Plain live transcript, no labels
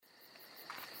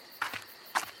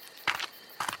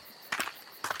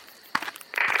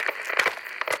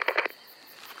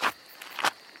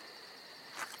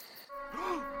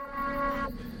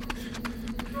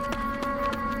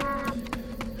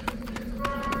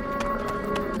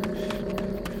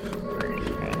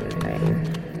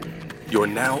You're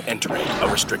now entering a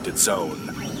restricted zone.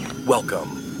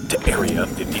 Welcome to Area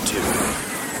 52.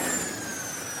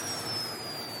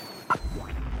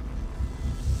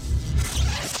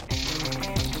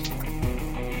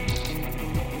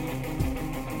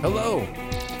 Hello,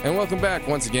 and welcome back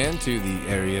once again to the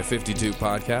Area 52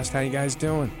 podcast. How you guys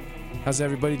doing? How's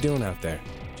everybody doing out there?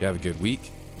 Did you have a good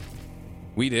week?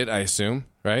 We did, I assume,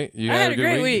 right? You I had a good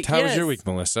great week. How was your week,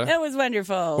 Melissa? It was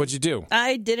wonderful. What'd you do?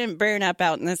 I didn't burn up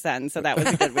out in the sun, so that was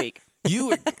a good week.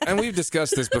 And we've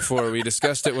discussed this before. We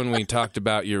discussed it when we talked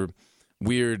about your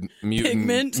weird mutant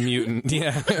mutant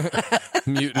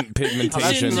pigmentation. That's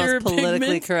the Ginger most politically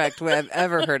pigment. correct way I've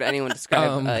ever heard anyone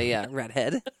describe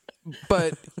redhead.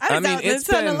 But I was out in the it's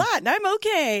sun been a lot, and I'm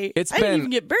okay. it's I didn't been even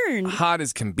get burned. hot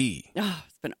as can be. Oh,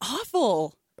 it's been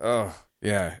awful. Oh,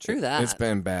 yeah. True that. It's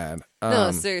been bad.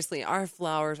 No, seriously, our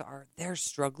flowers they're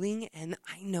struggling, and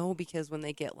I know because when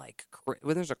they get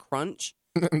when there's a crunch,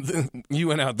 You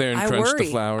went out there and I crunched worry.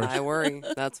 the flowers. I worry.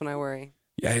 That's when I worry.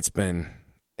 Yeah, it's been,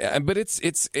 but it's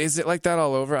is it like that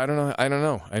all over? I don't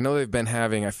know. I know they've been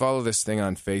having. I follow this thing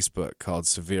on Facebook called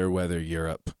Severe Weather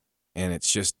Europe, and it's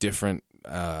just different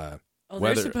They're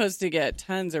weather. supposed to get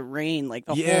tons of rain, like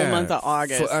the whole month of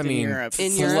August in Europe.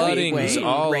 In Europe? floodings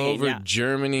all Rain, over yeah.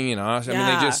 Germany and Austria. I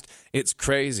mean, Yeah. it's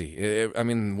crazy.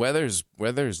 Weather's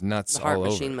nuts The heart all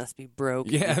machine over. must be broke.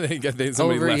 Yeah, somebody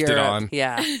over left Europe. it on.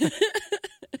 Yeah.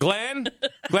 Glenn,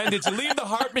 did you leave the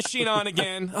heart machine on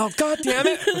again? Oh, God damn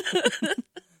it.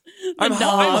 I'm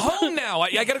home now.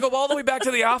 I got to go all the way back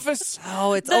to the office.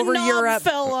 Oh, it's The over knob Europe.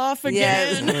 fell off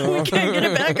Yes. again. We can't get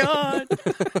it back on.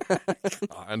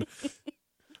 God.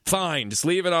 Fine, just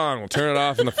leave it on. We'll turn it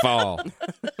off in the fall.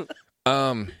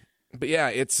 But yeah,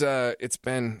 it's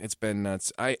been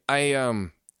nuts.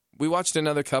 We watched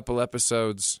another couple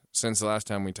episodes since the last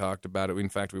time we talked about it. In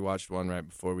fact, we watched one right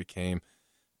before we came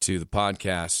to the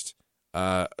podcast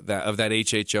that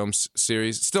H.H. Holmes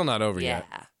series. It's still not over yet.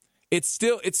 Yeah. It's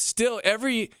still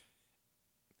every.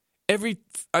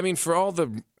 I mean, for all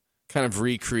the kind of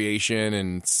recreation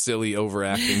and silly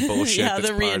overacting bullshit. Yeah, that's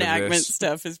the part of reenactment this.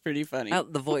 stuff is pretty funny.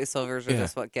 The voiceovers are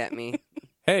just what get me.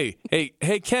 Hey,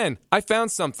 Ken! I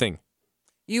found something.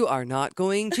 You are not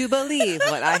going to believe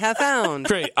what I have found.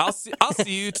 Great. I'll see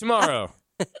you tomorrow.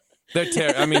 They're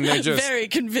just very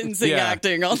convincing Yeah.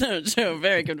 acting on that show.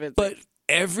 Very convincing. But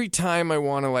every time I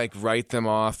want to write them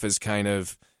off as kind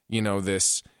of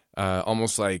this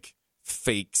almost like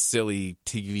fake silly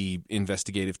TV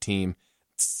investigative team,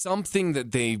 something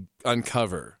that they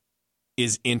uncover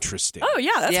is interesting. oh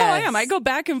yeah, that's how I Yes. am. I go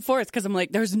back and forth because I'm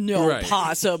like, there's no Right.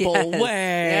 possible Yes.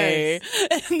 way.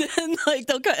 And then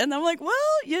they'll cut, and I'm like, well,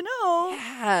 Yeah,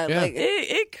 Yeah.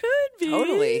 it could be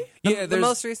totally. Yeah, The there's-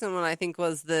 most recent one I think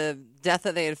was the death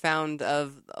that they had found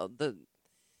of the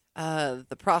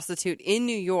prostitute in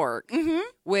New York, Mm-hmm.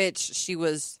 which she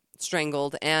was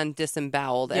strangled and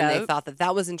disemboweled, and Yeah. they thought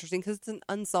that was interesting because it's an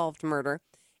unsolved murder.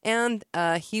 And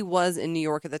he was in New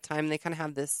York at the time. They kind of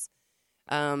have this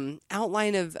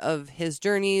outline of his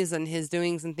journeys and his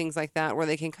doings and things like that, where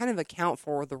they can kind of account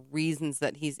for the reasons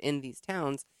that he's in these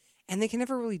towns. And they can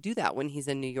never really do that when he's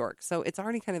in New York. So it's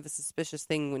already kind of a suspicious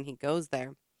thing when he goes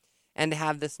there. And to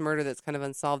have this murder that's kind of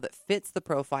unsolved that fits the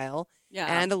profile.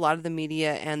 Yeah. And a lot of the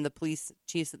media and the police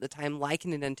chiefs at the time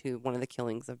liken it into one of the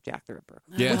killings of Jack the Ripper.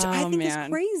 Yeah. Which I Oh, think man. is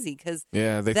crazy because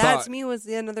Yeah, they that thought. to me was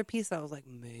another piece. I was like,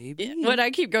 maybe. What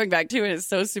I keep going back to, and it's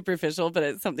so superficial, but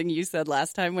it's something you said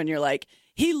last time when you're like,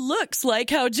 he looks like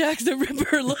how Jack the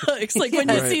Ripper looks. Like when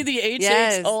you Right. see the H.H.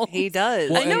 Yes, Holmes. he does.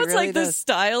 I know He it's really like the does.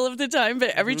 style of the time, but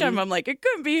every time I'm like, it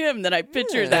couldn't be him. Then I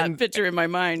picture that picture in my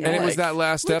mind. And it I'm was like, that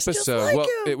last looks just episode. like Well,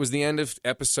 him. it was the end of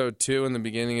episode 2 and the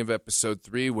beginning of episode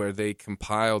 3 where they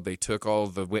took all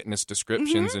the witness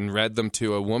descriptions and read them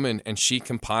to a woman, and she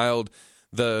compiled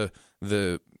the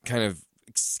kind of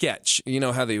sketch. You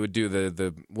know how they would do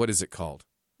the what is it called?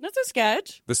 That's a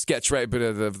sketch. The sketch, right? But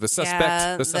the suspect,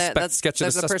 Yeah, the suspect that's- sketch of the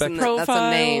there's a suspect. person that's a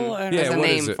name. Profile, There's a what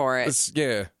name is it? for it.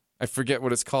 Yeah, I forget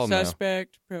what it's called now.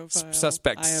 Suspect profile.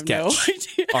 Suspect I have sketch no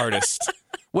idea. artist.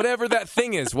 Whatever that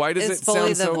thing is. Why does It's it Foley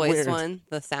sound the so voice weird? one,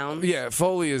 the sound. Yeah,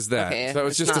 Foley is that. Okay, So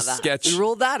it's just not a that. sketch. We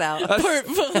ruled that out.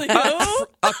 Portfolio.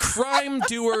 A crime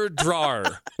doer drawer.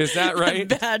 Is that right?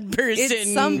 Bad person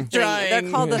It's something. drawing.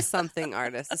 They're called a something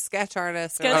artist, a sketch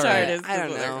artist. or sketch All right. artist. I is don't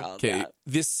what they're know. called, Okay, yeah.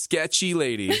 this sketchy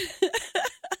lady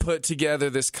put together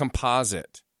this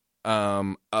composite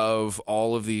of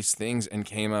all of these things and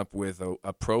came up with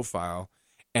a profile.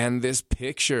 And this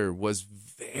picture was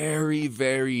very,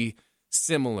 very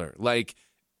similar, like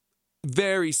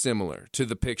very similar to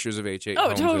the pictures of H.H. Oh,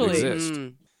 Holmes totally. that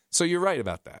exist. So you're right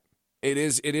about that. It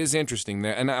is interesting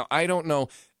there. And I don't know.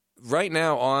 right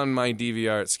now on my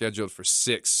DVR, it's scheduled for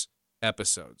 6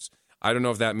 episodes. I don't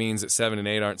know if that means that 7 and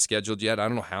 8 aren't scheduled yet. I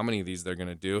don't know how many of these they're going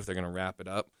to do, if they're going to wrap it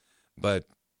up. But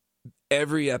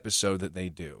every episode that they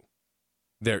do,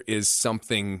 there is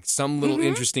something, some little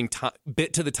interesting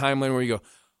bit to the timeline where you go,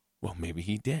 well, maybe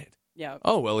he did. Yeah.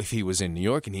 Oh, well, if he was in New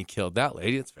York and he killed that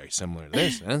lady, it's very similar to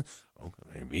this. Huh? Oh,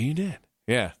 maybe he did.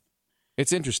 Yeah.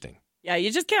 It's interesting. Yeah,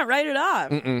 you just can't write it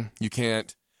off. You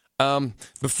can't.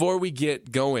 Before we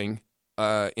get going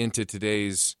into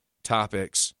today's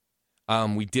topics,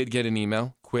 we did get an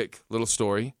email, quick little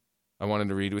story I wanted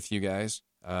to read with you guys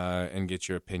and get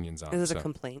your opinions on. Is it a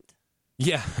complaint?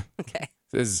 Yeah. Okay.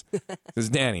 This is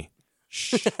Danny.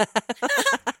 Shh.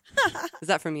 Is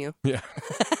that from you? Yeah.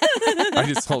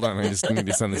 Hold on. I just need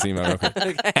to send this email real quick.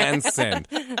 Okay. And send.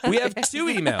 We have 2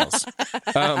 emails.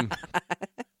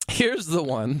 Here's the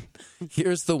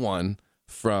one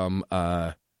from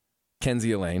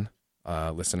Kenzie Elaine,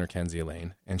 listener Kenzie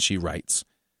Elaine, and she writes,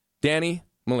 Danny,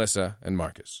 Melissa, and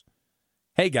Marcus.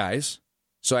 Hey guys,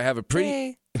 so I have a pretty.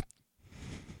 Hey.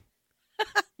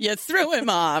 You threw him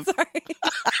off. Sorry.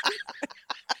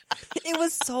 It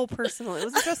was so personal. It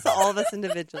was addressed to all of us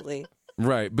individually.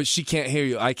 Right, but she can't hear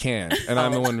you. I can, and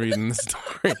I'm the one reading the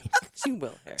story. She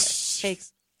will hear it. Hey.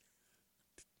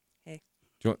 Hey.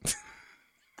 Do you want...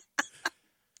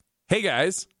 Hey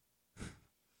guys.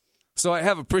 So I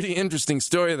have a pretty interesting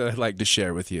story that I'd like to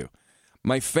share with you.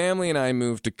 My family and I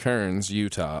moved to Kearns,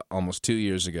 Utah, almost 2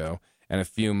 years ago, and a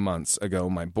few months ago,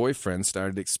 my boyfriend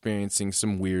started experiencing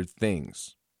some weird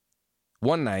things.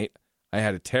 One night, I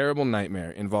had a terrible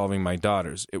nightmare involving my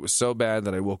daughters. It was so bad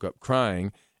that I woke up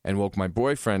crying and woke my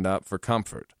boyfriend up for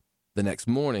comfort. The next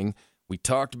morning, we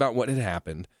talked about what had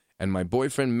happened, and my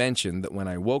boyfriend mentioned that when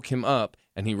I woke him up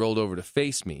and he rolled over to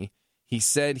face me, he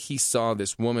said he saw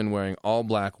this woman wearing all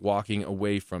black walking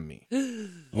away from me.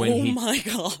 My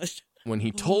gosh. When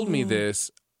he told me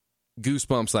this,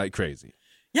 goosebumps like crazy.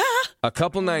 Yeah. A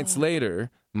couple nights later,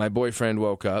 my boyfriend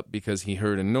woke up because he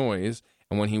heard a noise,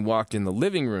 and when he walked in the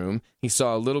living room, he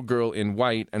saw a little girl in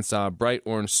white and saw a bright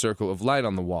orange circle of light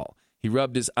on the wall. He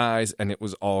rubbed his eyes, and it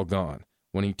was all gone.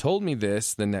 When he told me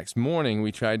this, the next morning,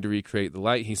 we tried to recreate the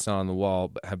light he saw on the wall,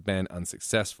 but have been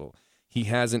unsuccessful. He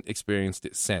hasn't experienced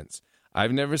it since.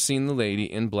 I've never seen the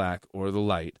lady in black or the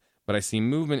light, but I see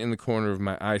movement in the corner of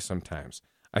my eye sometimes.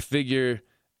 I figure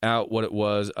out what it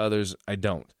was, others I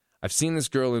don't. I've seen this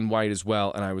girl in white as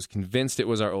well, and I was convinced it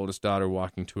was our oldest daughter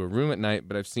walking to her room at night,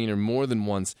 but I've seen her more than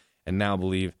once and now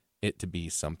believe it to be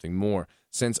something more.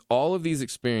 Since all of these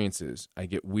experiences, I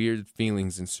get weird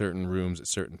feelings in certain rooms at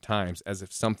certain times, as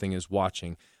if something is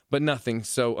watching, but nothing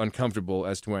so uncomfortable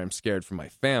as to where I'm scared for my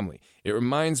family. It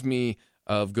reminds me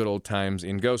of good old times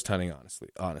in ghost hunting,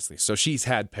 honestly. So she's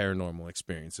had paranormal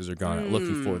experiences or gone out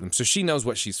looking for them. So she knows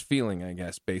what she's feeling, I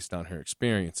guess, based on her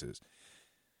experiences.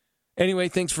 Anyway,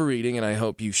 thanks for reading, and I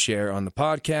hope you share on the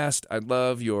podcast. I'd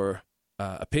love your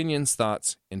opinions,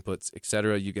 thoughts, inputs,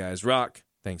 etc. You guys rock.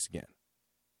 Thanks again.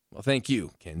 Well, thank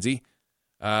you, Kenzie.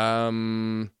 Yeah,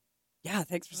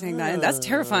 thanks for saying that. That's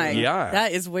terrifying. Yeah.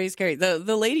 That is way scary.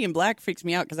 The lady in black freaks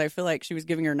me out because I feel like she was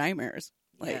giving her nightmares.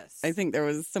 Like, Yes. I think there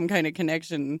was some kind of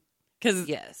connection. Because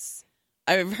Yes.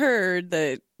 I've heard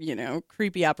that,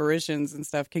 creepy apparitions and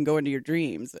stuff can go into your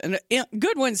dreams. And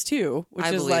good ones, too, which I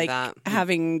is believe like that.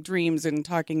 having dreams and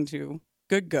talking to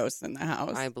good ghosts in the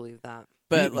house. I believe that.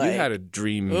 But you had a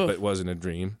dream, but it wasn't a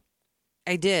dream.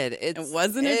 I did. it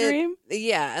wasn't a dream?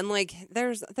 Yeah, and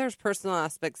there's personal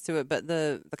aspects to it, but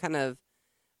the kind of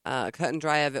cut and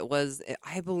dry of it was,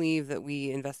 I believe that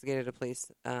we investigated a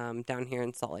place down here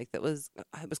in Salt Lake it was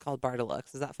called Bar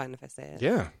Deluxe. Is that fine if I say it?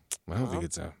 Yeah. Well, I don't think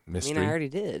it's a mystery. I mean, I already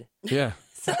did. Yeah.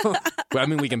 So Well,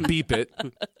 we can beep it.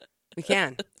 we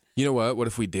can. You know what? What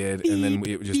if we did, and then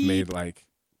it just made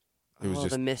it was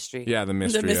just the mystery. yeah, the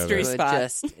mystery. mystery of It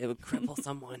it. spot. it would cripple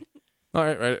someone. All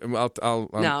right. I'll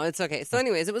No, it's okay. So,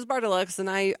 anyways, it was Bar Deluxe, and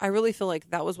I really feel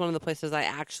like that was one of the places I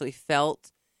actually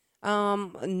felt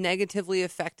negatively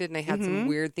affected, and I had some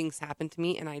weird things happen to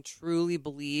me, and I truly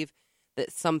believe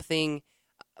that something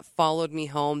followed me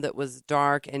home that was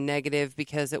dark and negative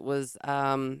because it was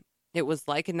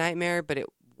like a nightmare, but it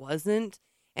wasn't,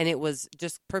 and it was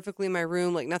just perfectly in my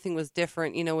room, like nothing was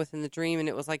different, within the dream, and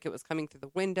it was like it was coming through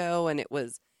the window, and it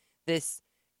was this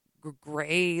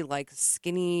gray, like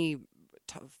skinny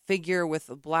figure with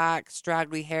black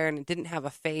straggly hair, and it didn't have a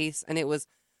face, and it was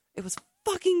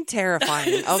fucking terrifying.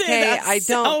 Say, Okay, that I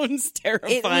don't. Sounds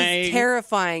terrifying. It was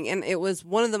terrifying, and it was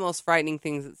one of the most frightening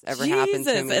things that's ever happened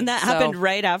to Jesus, me. and that So, happened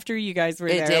right after you guys were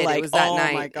It there. did. Like, It was that oh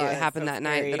night. my God, it happened so that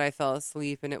night scary. that I fell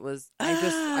asleep, and it was.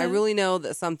 I really know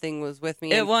that something was with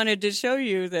me. It and- wanted to show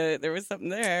you that there was something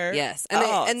there. Yes, and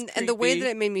Oh, and the way creepy. that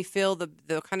it made me feel, the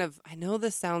kind of, I know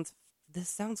this sounds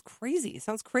crazy. It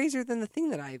sounds crazier than the thing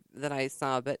that I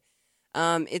saw, but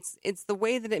it's the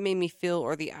way that it made me feel,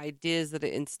 or the ideas that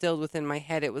it instilled within my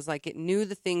head. It was like it knew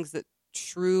the things that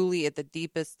truly at the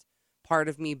deepest part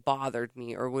of me bothered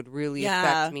me or would really Yeah.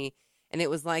 affect me, and it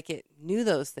was like it knew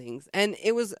those things, and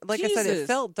it was like I said, it Jesus.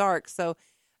 felt dark. So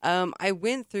I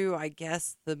went through, I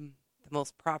guess, the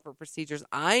most proper procedures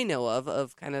I know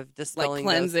of kind of dispelling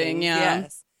those cleansing, things. yeah.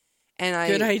 Yes. And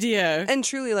Good idea. and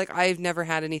truly, like, I've never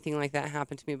had anything like that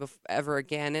happen to me ever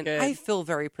again, and Good. I feel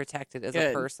very protected as a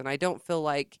Good. person. I don't feel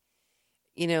like,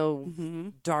 Mm-hmm.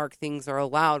 dark things are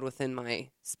allowed within my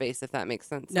space, if that makes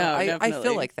sense. So No, I definitely.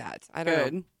 feel like that. I don't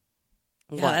Good. know.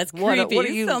 Yeah, that's What creepy.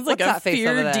 are you? Sounds like what's a that face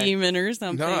fear over there? demon or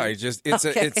something. No, I just it's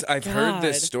Okay. it's I've heard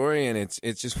this God. story, and it's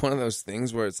just one of those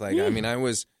things where it's like, I mean, I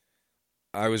was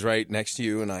right next to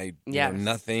you, and Yes.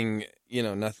 nothing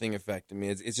affected me.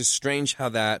 It's just strange how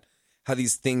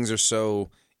these things are so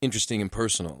interesting and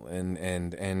personal,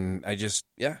 and I just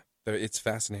it's a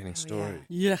fascinating story.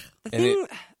 Yeah. The And thing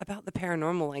about the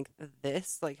paranormal, like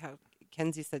this, like how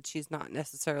Kenzie said, she's not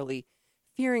necessarily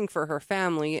fearing for her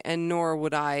family, and nor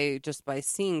would I, just by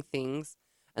seeing things,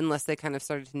 unless they kind of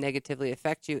started to negatively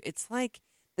affect you. It's like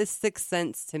this sixth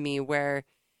sense to me where,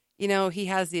 he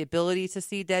has the ability to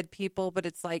see dead people, but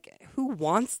it's like, who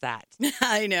wants that?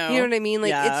 I know. You know what I mean? Like,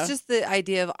 Yeah. it's just the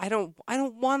idea of I don't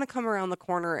want to come around the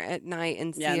corner at night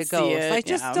and see Yeah, a and see ghost. it, I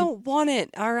just yeah. don't want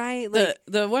it. All right, like,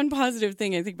 The one positive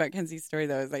thing I think about Kenzie's story,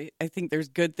 though, is I think there's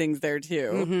good things there, too.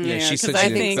 Mhm. Yeah, she 'cause said I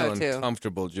she think, didn't so, feel too.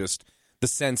 uncomfortable, just the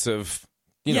sense of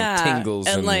yeah, tingles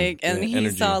and and he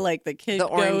energy. saw like the kid The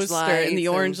orange ghost and the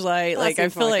lights orange and light. that Like I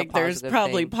seems feel like a like there's positive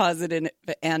probably thing. positive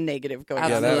and negative going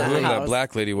Yeah, on that, in whoever that that house.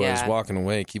 black lady was Yeah. walking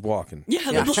away. Keep walking. Yeah,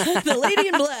 the lady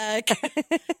in black.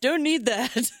 Don't need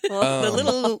that. The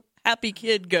little happy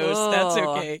kid ghost. That's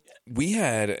Oh. okay. We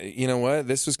had, you know what?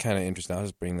 This was kind of interesting. I'll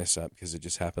just bring this up because it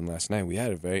just happened last night. We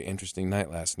had a very interesting night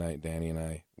last night, Danny and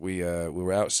I. We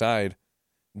were outside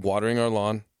watering our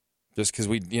lawn just because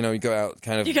we go out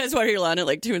kind of. You guys water your lawn at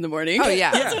like 2 a.m. Oh, yeah.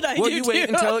 That's what I well, do you wait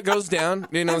too. until it goes down.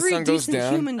 The every sun goes decent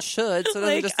down. human should, so it doesn't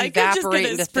Like just I could just evaporate get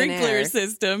a into thin sprinkler air.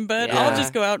 system, but Yeah. I'll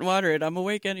just go out and water it. I'm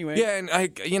awake anyway. Yeah, and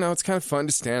it's kind of fun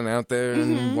to stand out there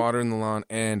Mm-hmm. and watering the lawn,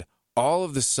 and all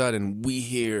of a sudden we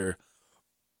hear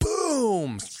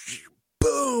boom,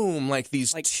 boom, like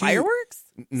these Like two, fireworks?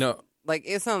 No, Like,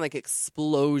 it sounded like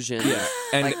explosions, yeah,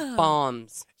 and like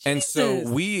bombs. and so Jesus.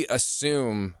 we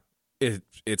assume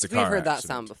it's a car. We've heard that accident.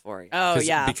 sound before. Oh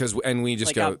yeah, because we just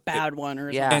like go a bad one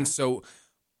or Yeah. something. and so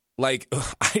like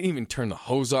I didn't even turn the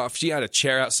hose off. She had a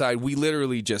chair outside. We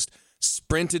literally just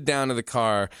sprinted down to the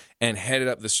car and headed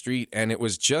up the street, and it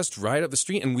was just right up the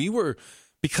street, and we were.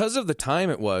 Because of the time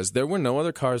it was, there were no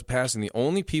other cars passing. The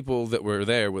only people that were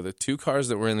there were the 2 cars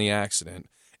that were in the accident,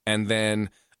 and then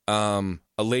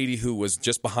a lady who was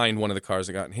just behind one of the cars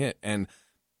that got hit. And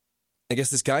I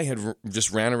guess this guy had just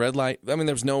ran a red light. I mean,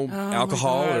 there was no my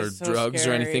alcohol God, or so drugs or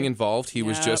scary. anything involved. He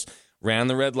was Yep. just ran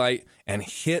the red light and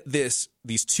hit these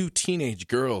 2 teenage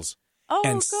girls Oh,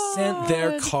 and sent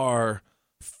their God. car,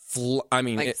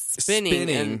 Like, spinning, spinning.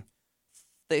 and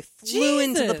they flew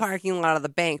into the Jesus. parking lot of the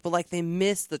bank, but like they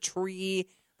missed the tree,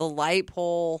 the light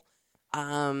pole.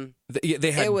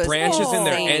 They had It was branches in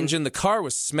their insane. engine. The car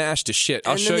was smashed to shit.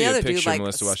 I'll and show then the you a other picture, dude like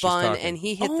Melissa, while she's spun, talking. and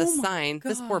he hit Oh the my sign.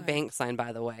 This poor God. bank sign,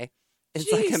 by the way.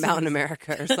 It's like a Mountain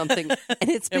America or something, and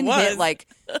it's been was. hit like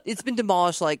it's been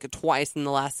demolished like twice in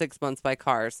the last 6 months by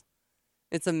cars.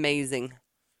 It's amazing.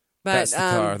 But That's the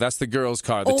car. That's the girl's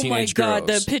car. The Oh my teenage God,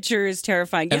 girls. the picture is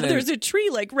terrifying. Yeah, And then- there's a tree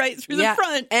like right through the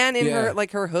front. and in Yeah. her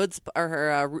like her hood's or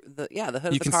her the hood you of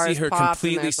the can car see is her popped, and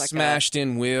completely there's, like, smashed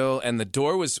in wheel, and the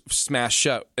door was smashed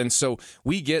shut. And so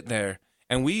we get there,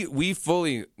 and we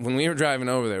fully, when we were driving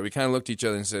over there, we kind of looked at each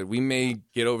other and said, we may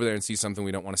get over there and see something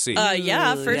we don't want to see.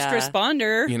 Yeah, Ooh, first yeah.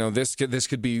 responder. You know, this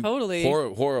could be Totally.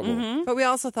 horrible. Mhm. But we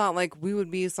also thought like we would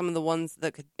be some of the ones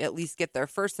that could at least get there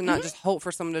first, and not just hope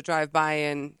for someone to drive by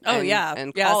and Oh, and, yeah.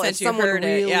 and Yeah, call if since you someone heard it,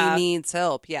 really yeah. needs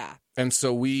help. Yeah, And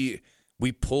so we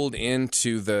pulled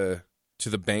into the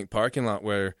bank parking lot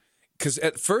where, because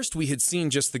at first we had seen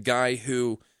just the guy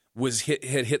who was had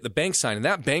hit the bank sign, and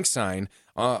that bank sign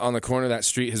on the corner of that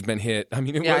street has been hit. I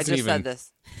mean, it yeah. I wasn't just even. said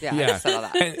this. Yeah, I Yeah, just said all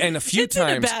that. and a few It's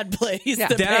times in a bad place. Yeah.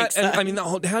 the bank that, and, sign. I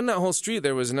mean, down that whole street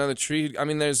there was another tree. I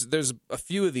mean, there's a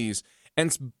few of these,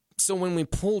 and So when we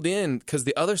pulled in, because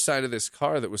the other side of this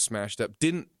car that was smashed up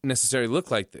didn't necessarily look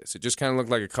like this. It just kind of looked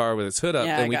like a car with its hood up.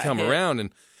 Yeah, and we got come hit. around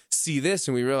and see this,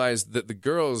 and we realized that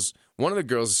one of the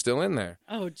girls is still in there.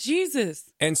 Oh,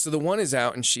 Jesus. And so the one is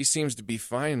out, and she seems to be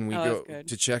fine. We Oh, go that's good.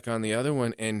 to check on the other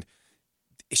one, and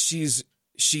she's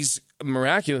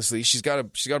miraculously she's got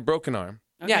a broken arm.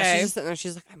 Yeah, Okay. she's just sitting there.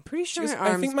 She's like, I'm pretty sure She my goes, "I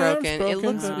arm's think my arm's broken. It broken."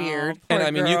 looks Oh, weird. poor And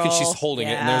I mean, she's girl. holding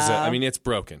it, and Yeah. it's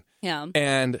broken. Yeah.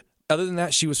 And other than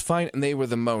that, she was fine, and they were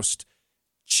the most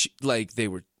they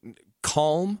were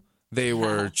calm. They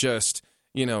were just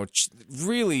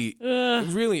really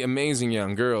really amazing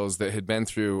young girls that had been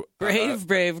through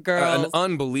Brave girls. an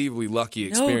unbelievably lucky No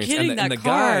experience. kidding, and that the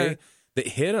car. guy that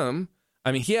hit him,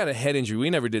 I mean, he had a head injury. We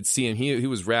never did see him. He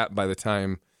was wrapped by the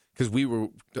time, because we were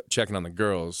checking on the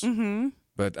girls. Mm-hmm.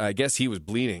 But I guess he was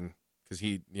bleeding because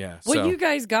When so you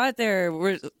guys got there,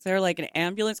 was there like an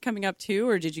ambulance coming up too,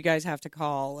 or did you guys have to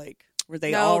call? Like, were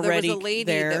they No, already there was a lady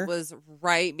there? that was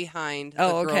right behind the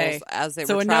Oh, okay. girls as they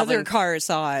so were another traveling. car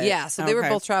saw it. Yeah, so they were Okay.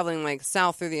 both traveling like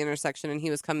south through the intersection, and he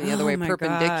was coming the other Oh, way, my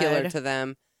perpendicular God. to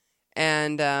them,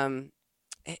 and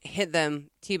hit them,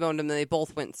 T-boned them, and they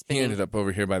both went he spinning. ended up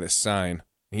over here by this sign.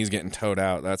 He's getting towed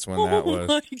out. That's when that Oh was.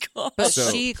 my god! But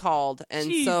So- she called, and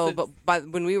Jesus.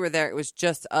 when we were there, it was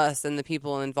just us and the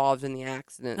people involved in the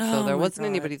accident. So Oh there my wasn't God,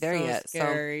 anybody there so yet.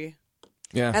 Scary.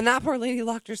 Yeah. And that poor lady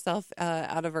locked herself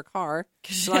out of her car.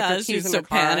 She locked her Yeah, keys she's in so her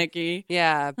car. panicky.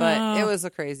 Yeah, but Oh. it was a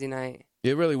crazy night.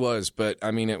 It really was, but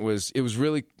I mean, it was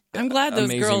really. I'm glad those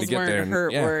amazing to girls get there weren't and-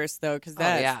 hurt yeah. worse though, because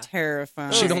that's yeah.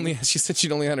 terrifying. She said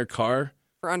she'd only had her car.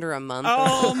 For under a month.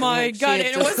 Oh my She god! had And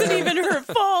it just- wasn't even her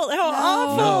fault. How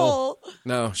awful!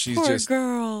 No, she's Poor just.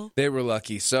 girl. They were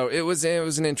lucky, so it was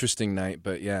an interesting night.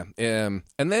 But yeah, and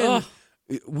then Ugh.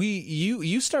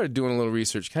 you started doing a little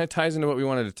research. Kind of ties into what we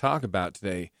wanted to talk about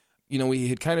today. We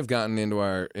had kind of gotten into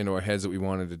our heads that we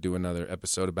wanted to do another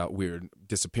episode about weird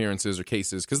disappearances or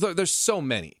cases because there's so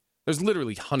many. There's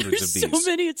literally hundreds There's of these.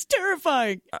 so many. It's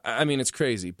terrifying. I mean, it's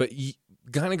crazy. But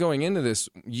kind of going into this,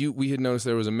 we had noticed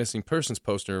there was a missing persons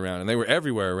poster around, and they were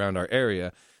everywhere around our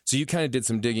area. So you kind of did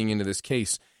some digging into this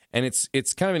case, and it's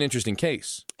kind of an interesting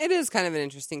case. It is kind of an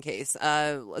interesting case.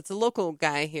 It's a local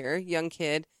guy here, young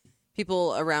kid.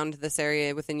 People around this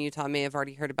area within Utah may have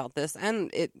already heard about this,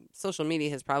 and social media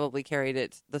has probably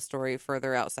carried the story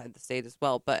further outside the state as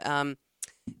well. But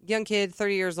young kid,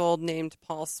 30 years old, named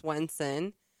Paul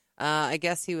Swenson. I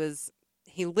guess he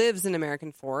lives in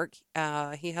American Fork.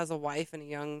 He has a wife and a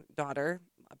young daughter,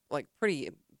 like pretty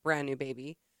brand new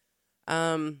baby.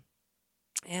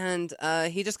 And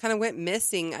he just kind of went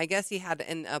missing. I guess he had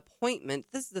an appointment.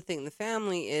 This is the thing. The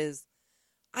family is,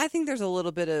 I think there's a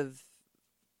little bit of,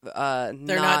 They're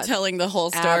not telling the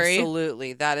whole story.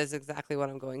 Absolutely. That is exactly what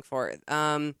I'm going for.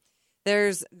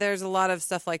 There's a lot of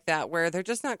stuff like that where they're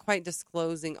just not quite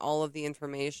disclosing all of the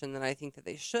information that I think that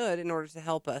they should in order to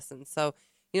help us. And so,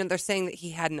 they're saying that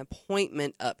he had an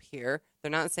appointment up here.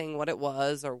 They're not saying what it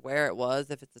was or where it was,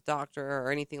 if it's a doctor or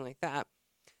anything like that.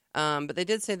 But they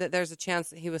did say that there's a chance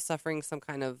that he was suffering some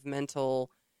kind of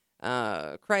mental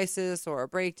crisis or a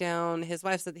breakdown. His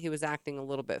wife said that he was acting a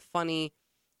little bit funny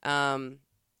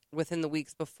within the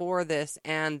weeks before this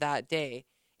and that day.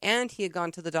 And he had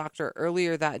gone to the doctor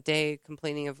earlier that day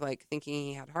complaining of thinking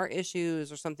he had heart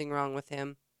issues or something wrong with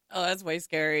him. Oh, that's way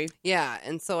scary. Yeah.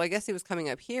 And so I guess he was coming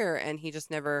up here and he just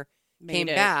never came Made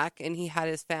it. back. And he had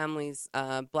his family's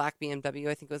black BMW.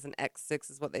 I think it was an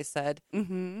X6 is what they said.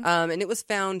 Mm-hmm. And it was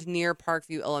found near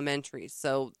Parkview Elementary.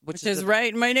 So, Which is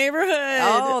right in my neighborhood.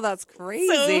 Oh, that's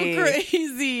crazy. So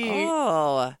crazy.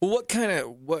 Oh.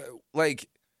 Well,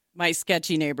 My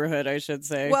sketchy neighborhood, I should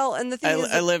say. Well, and the thing is,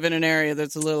 I live in an area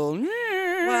that's a little.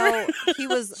 well, he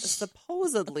was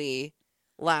supposedly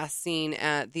last seen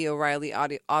at the O'Reilly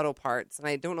Auto Parts, and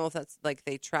I don't know if that's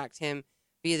they tracked him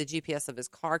via the GPS of his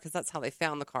car because that's how they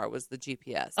found the car was the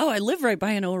GPS. Oh, I live right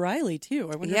by an O'Reilly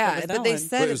too. I wonder if yeah, it was but that they one.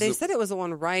 said Wait, they said it was the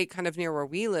one right kind of near where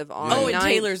we live on Oh, in 9th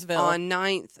Taylorsville. on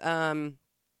 9th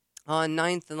on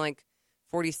 9th and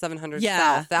 4700 Yeah.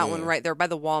 South. That one Yeah. right there by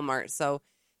the Walmart. So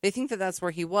they think that that's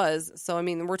where he was. So I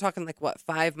mean, we're talking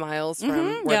 5 miles from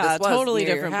Mhm. where Yeah, this was, totally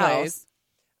near your different house. place.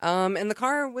 And the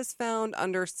car was found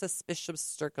under suspicious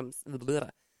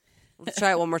circumstances. Let's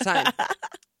try it one more time.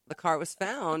 The car was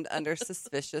found under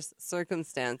suspicious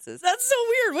circumstances. That's so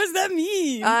weird. What does that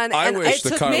mean? And I wish it the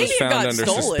took car maybe was it found got under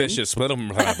stolen. suspicious.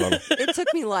 It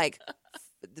took me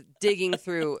digging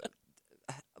through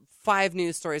 5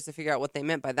 news stories to figure out what they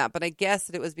meant by that. But I guess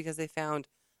that it was because they found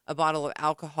a bottle of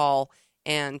alcohol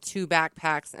and 2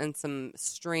 backpacks and some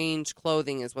strange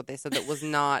clothing is what they said that was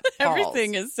not Paul's.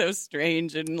 Everything is so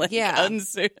strange and like Yeah. strange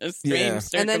Yeah.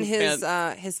 And then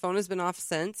circumstance. his phone has been off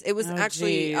since. It was Oh,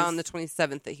 actually geez. on the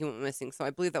 27th that he went missing. So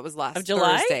I believe that was last Of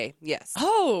July? Thursday. Yes.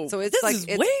 Oh, So it's this like- is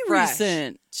it's way fresh.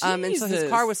 recent. And so his Jesus.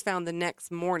 car was found the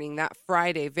next morning, that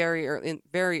Friday, very early in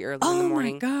the Oh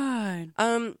morning. my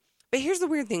god! But here's the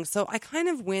weird thing. So I kind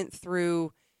of went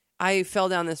through. I fell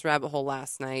down this rabbit hole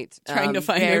last night, Trying to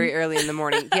find very him? early in the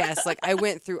morning. Yes, like I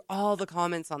went through all the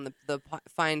comments on the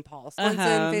Find Paul Swenson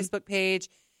Facebook page.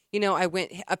 You know, I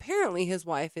went. Apparently, his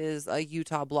wife is a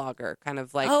Utah blogger, kind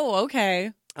of like Oh,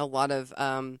 okay. a lot of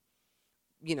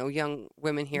young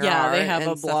women here Yeah, are they have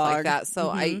and a stuff like blog. that. So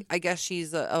Mhm. I guess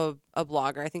she's a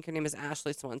blogger. I think her name is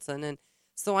Ashley Swenson, and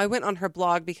so I went on her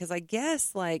blog because I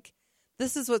guess like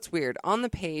this is what's weird. On the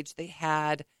page they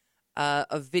had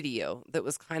a video that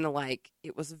was kind of like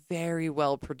it was very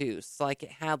well produced. Like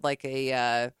it had like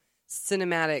a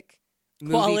cinematic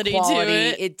movie Quality to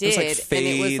it. It There's, did, like, and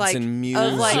it was fades like and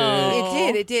of like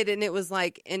music. it did, and it was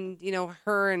like, and you know,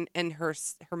 her and her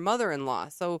mother-in-law.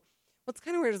 So what's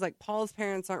kind of weird is like Paul's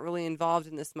parents aren't really involved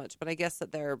in this much, but I guess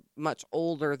that they're much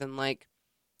older than like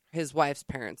his wife's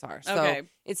parents are. So Okay.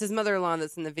 it's his mother-in-law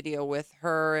that's in the video with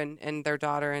her and their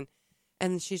daughter,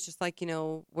 and she's just like, you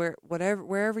know,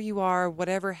 wherever you are,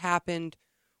 whatever happened,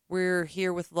 we're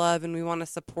here with love and we want to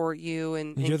support you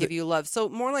and give you love. So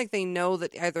more like they know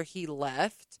that either he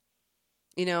left,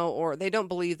 you know, or they don't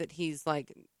believe that he's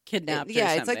like Kidnapped.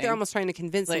 yeah, or it's like they're something. almost trying to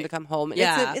convince him Like, to come home. And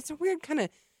yeah. it's a weird kind of.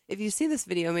 If you see this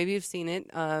video, maybe you've seen it,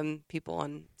 people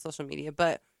on social media,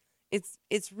 but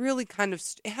it's really kind of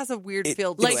it has a weird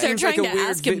feel to like it. they're seems trying like a to weird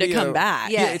ask him to video. come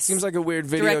back. Yeah. Yeah, it seems like a weird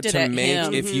video Directed to at make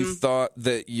him. if you Mhm. thought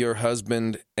that your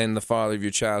husband and the father of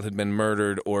your child had been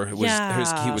murdered or he was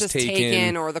just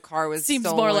taken or the car was Seems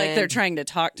stolen. more like they're trying to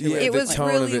talk to Yeah, him. It the was tone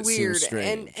of really it seems weird,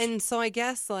 strange. and so I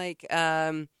guess like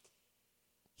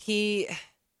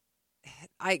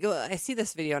I see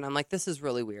this video and I'm like, this is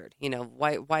really weird. You know,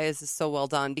 why is this so well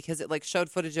done? Because it like showed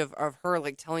footage of her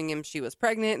like telling him she was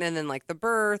pregnant and then like the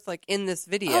birth like in this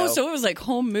video. Oh, so it was like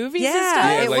home movies and Yeah,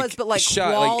 stuff? it was, but, like,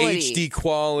 shot quality. like HD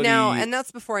quality. Now, and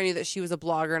that's before I knew that she was a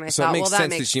blogger, and I So it thought, makes well, that sense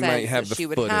makes that she sense might have that the she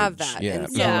would have footage. that. Yeah. And,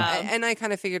 so, Yeah. and I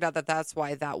kind of figured out that that's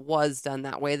why that was done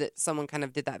that way, that someone kind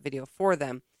of did that video for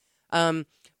them.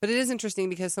 But it is interesting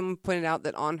because someone pointed out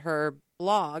that on her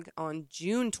blog on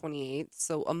June 28th,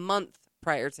 so a month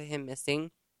prior to him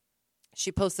missing,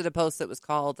 she posted a post that was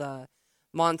called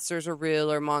Monsters Are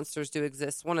Real or Monsters Do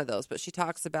Exist, one of those. But she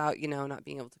talks about, you know, not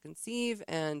being able to conceive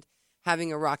and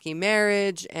having a rocky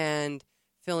marriage and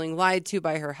feeling lied to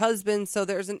by her husband. So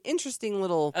there's an interesting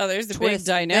little Oh, there's a big twist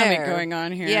dynamic there. going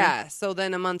on here. Yeah. So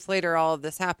then a month later, all of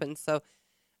this happens. So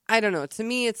I don't know. To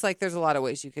me, it's like there's a lot of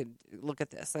ways you could look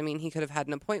at this. I mean, he could have had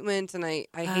an appointment, and I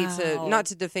hate to Wow. not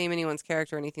to defame anyone's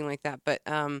character or anything like that, but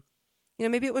you know,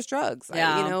 maybe it was drugs.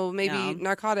 Yeah. Maybe Yeah.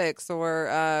 narcotics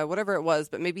or whatever it was.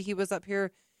 But maybe he was up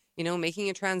here, you know, making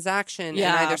a transaction,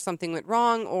 Yeah. and either something went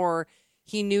wrong or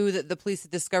he knew that the police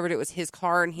had discovered it was his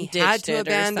car and he had Ditched to it or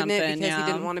abandon it something, because he yeah.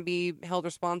 didn't want to be held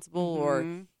responsible or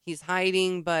Mhm. he's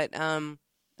hiding. But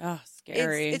Oh,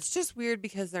 scary. it's just weird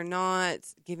because they're not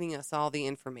giving us all the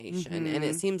information, and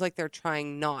it Mhm. seems like they're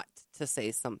trying not to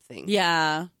say something.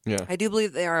 yeah. yeah. I do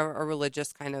believe they are a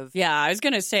religious kind of Yeah, I was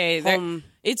going to say that home,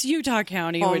 it's Utah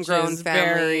County, which homegrown is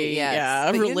family, very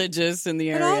yes. But you- religious in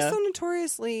the but area. also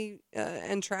notoriously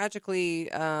and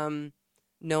tragically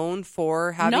known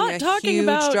for having Not a talking huge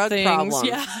about drug things. problem.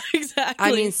 Yeah, exactly.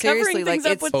 I mean, seriously, Covering things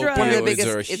like, up with it's drugs. one of the Opioids biggest.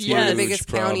 are a It's one of huge the biggest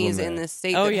problem counties there. in this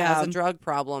state Oh, that yeah. has a drug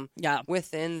problem Yeah.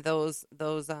 within those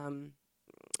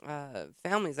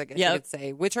families, I guess Yep. you could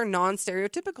say, which are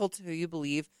non-stereotypical to who you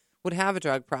believe would have a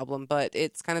drug problem, but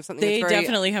it's kind of something They that's very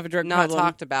definitely have a drug not problem.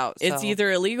 talked about. It's so.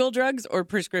 either illegal drugs or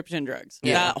prescription drugs.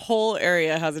 Yeah. That whole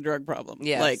area has a drug problem,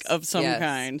 Yes. like of some Yes.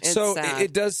 kind. It's So sad.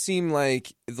 it does seem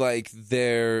like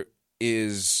there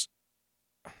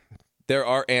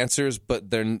are answers, but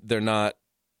they're not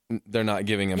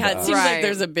giving them. Yeah, it to us. seems Right. like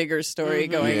there's a bigger story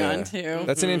Mhm. going Yeah. on too.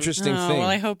 That's an interesting Oh, thing. well,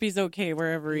 I hope he's okay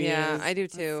wherever he Yeah, is. I do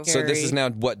too. That's So this is scary.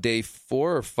 now what, day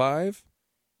 4 or 5?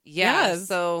 Yeah, Yes.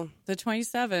 so The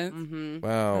 27th.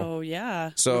 Wow. Oh yeah.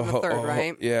 So The third,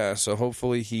 right? Yeah. So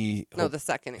hopefully he. no, the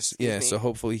second. Excuse yeah. me. So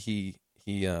hopefully he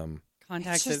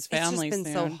Contacts it's his family It's just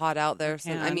been soon. so hot out there.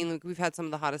 Can. I mean, we've had some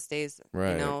of the hottest days,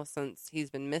 Right. you know, since he's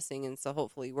been missing, and so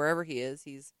hopefully wherever he is,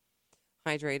 he's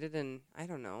hydrated, and I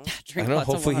don't know. I Drink don't know. lots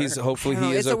of Hopefully water. hopefully I don't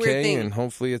he know, is it's a weird okay, thing. and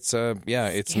hopefully it's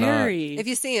it's not. Scary. If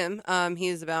you see him,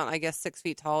 he's about, I guess, 6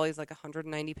 feet tall. He's like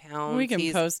 190 pounds. We can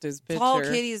he's post his picture. tall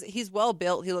kid. He's well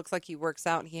built. He looks like he works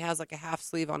out. He has like a half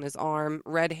sleeve on his arm,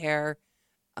 red hair.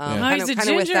 Oh, he's a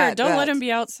kinda with ginger. Don't let that- him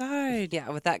be outside. Yeah,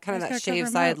 with that kind of Just that gotta cover shaved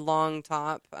him side, up. long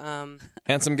top.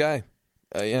 Handsome guy.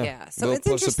 Yeah. Yeah, so We'll it's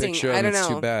post a interesting. picture, I and don't it's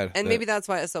know, too bad and that- maybe that's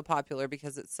why it's so popular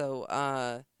because it's so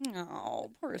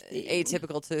Oh, poor thing.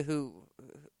 atypical to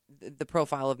the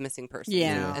profile of missing person,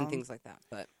 Yeah. and things like that.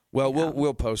 But Well, Yeah.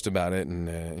 we'll post about it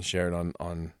and share it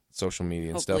on social media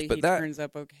and Hopefully stuff. But he that, turns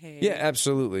up okay. yeah,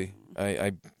 absolutely.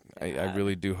 I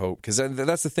really do hope, because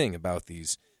that's the thing about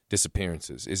these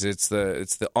disappearances is it's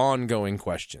the ongoing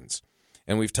questions,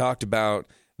 and we've talked about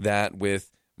that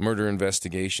with murder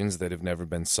investigations that have never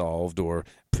been solved, or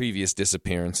previous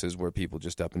disappearances where people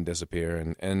just up and disappear,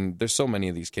 and there's so many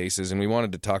of these cases, and we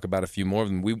wanted to talk about a few more of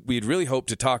them. We'd really hoped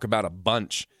to talk about a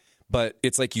bunch, but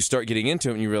it's like you start getting into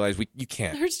it and you realize you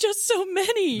can't. There's just so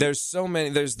many. There's so many.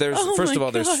 There's oh first my of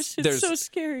all gosh, there's it's so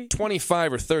scary.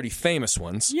 25 or 30 famous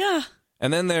ones. Yeah.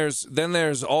 And then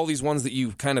there's all these ones that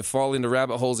you kind of fall into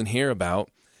rabbit holes and hear about.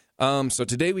 So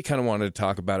today we kind of wanted to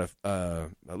talk about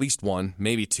at least one,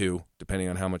 maybe two, depending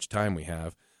on how much time we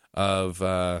have, of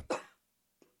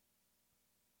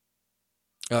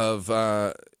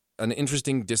an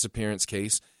interesting disappearance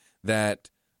case that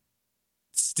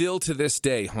still to this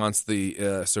day haunts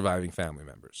the surviving family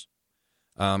members.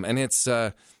 And it's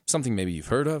something maybe you've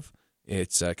heard of.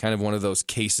 It's kind of one of those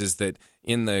cases that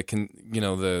in the kind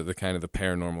of the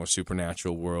paranormal or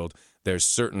supernatural world, there's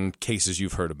certain cases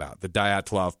you've heard about. The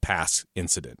Dyatlov Pass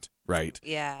incident, right?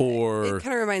 yeah, Or it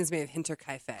kind of reminds me of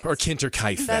Hinterkaifeck. or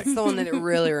Kinterkaifeck. That's the one that it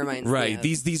really reminds me Right, of.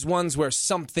 these ones where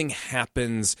something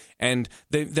happens and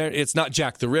it's not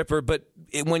Jack the Ripper, but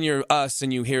when you're us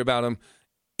and you hear about them,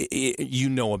 you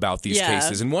know about these Yeah.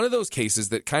 cases. And one of those cases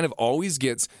that kind of always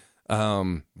gets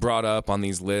brought up on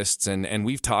these lists, and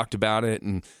we've talked about it,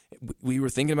 and we were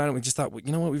thinking about it, and we just thought, well,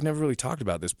 you know what, we've never really talked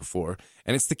about this before,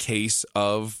 and it's the case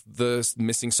of the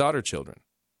missing Sodder children.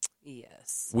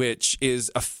 Yes. Which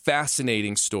is a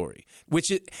fascinating story.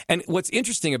 And what's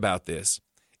interesting about this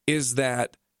is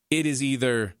that it is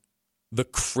either the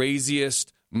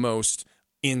craziest, most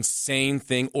insane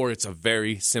thing, or it's a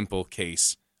very simple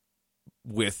case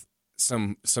with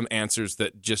some answers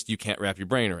that just you can't wrap your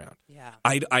brain around. Yeah.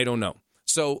 I don't know.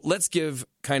 So let's give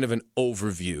kind of an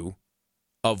overview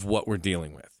of what we're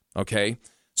dealing with. Okay,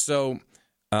 so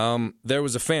there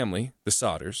was a family, the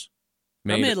Sodders,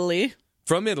 From Italy.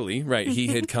 From Italy, right? He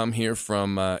had come here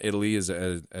from Italy as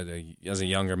a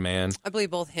younger man, I believe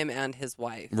both him and his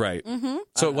wife. right? Mm-hmm.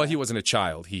 So while he wasn't a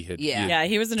child, he had Yeah,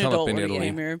 he was an come up adult in when he Italy.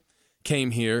 came here.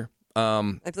 came here.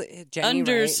 I believe Jenny,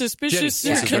 Under right? suspicious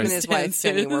Jenny, Yeah, him and his wife circumstances.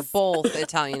 Jenny were both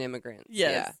Italian immigrants.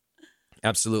 Yes.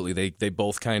 Absolutely, they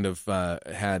both kind of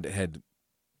had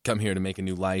come here to make a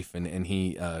new life, and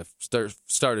he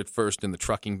started first in the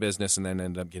trucking business, and then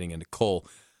ended up getting into coal.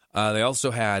 They also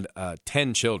had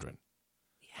 10 children.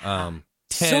 10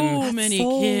 So many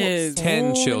kids. 10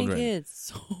 many children. kids.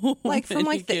 So Like from many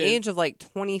like the kids. age of like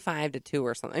 25 to 2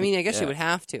 or something. I mean, I guess Yeah. you would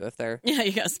have to if they're Yeah,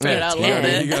 you got to spread it out a Yeah, little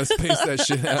bit. you got to space that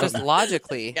shit out. just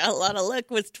logically. Got a lot of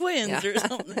luck with twins Yeah. or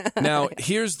something. Now,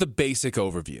 here's the basic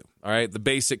overview. All right, the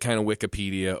basic kind of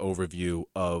Wikipedia overview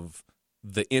of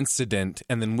the incident,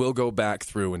 and then we'll go back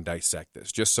through and dissect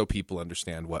this, just so people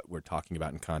understand what we're talking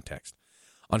about in context.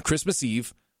 On Christmas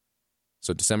Eve,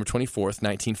 so December 24th,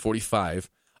 1945,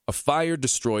 a fire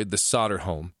destroyed the Sodder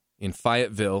home in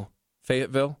Fayetteville,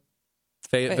 Fayetteville,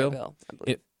 I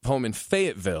believe. home in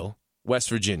Fayetteville, West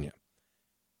Virginia,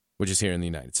 which is here in the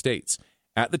United States.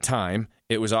 At the time,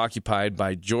 it was occupied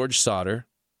by George Sodder,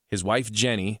 his wife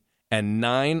Jenny, and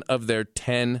 9 of their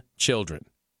 10 children.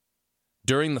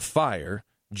 During the fire,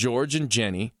 George and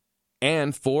Jenny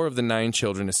and 4 of the 9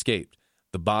 children escaped.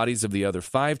 The bodies of the other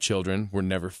 5 children were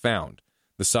never found.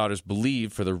 The Sodders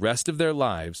believed for the rest of their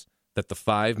lives that the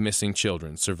 5 missing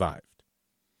children survived.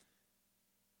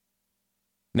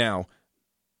 Now,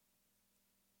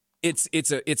 it's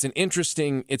an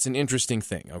interesting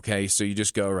thing. Okay, so you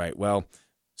just go, right, well,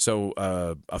 so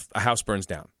a house burns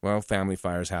down. Well, family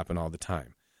fires happen all the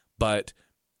time, but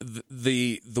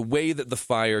the way that the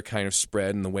fire kind of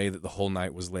spread and the way that the whole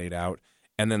night was laid out,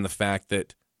 and then the fact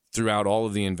that throughout all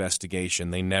of the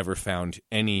investigation they never found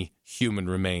any human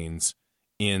remains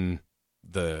in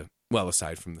the, well,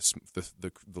 aside from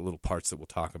the little parts that we'll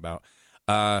talk about,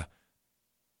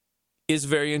 is a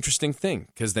very interesting thing,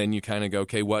 because then you kind of go,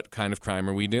 okay, what kind of crime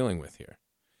are we dealing with here?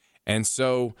 And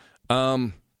so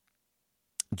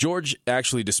George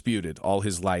actually disputed all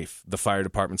his life the fire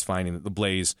department's finding that the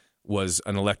blaze was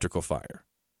an electrical fire.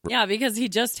 Yeah, because he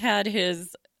just had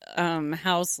his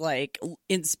house like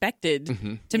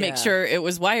inspected to make Yeah. sure it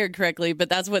was wired correctly, but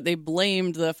that's what they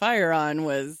blamed the fire on,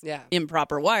 was Yeah.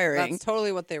 improper wiring. That's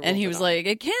totally what they were. And he was like,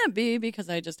 it can't be because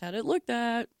I just had it looked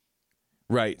at.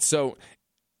 Right. So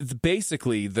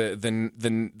basically,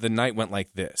 the night went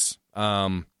like this.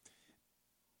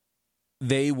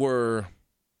 They were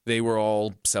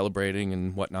all celebrating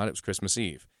and whatnot. It was Christmas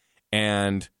Eve,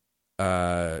 and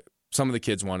some of the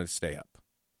kids wanted to stay up.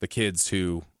 The kids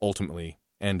who ultimately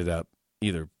ended up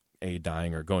either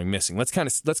dying or going missing. Let's kind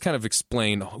of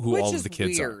explain who all of the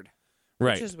kids are.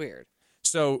 Right. Which is weird.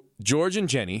 So George and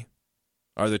Jenny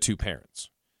are the two parents.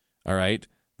 All right.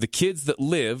 The kids that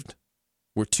lived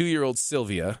were 2-year-old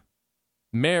Sylvia,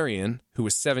 Marion, who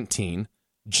was 17,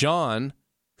 John,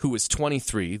 who was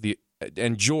 23,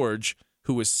 and George,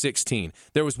 who was 16.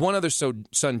 There was one other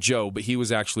son, Joe, but he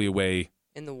was actually away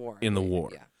in the war.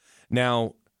 Yeah.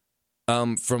 Now,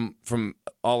 from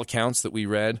all accounts that we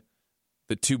read,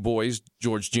 the two boys,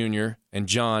 George Jr. and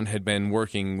John, had been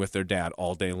working with their dad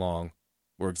all day long,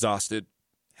 were exhausted,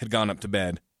 had gone up to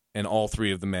bed, and all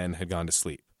three of the men had gone to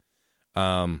sleep.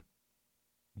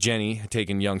 Jenny had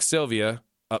taken young Sylvia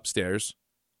upstairs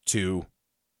to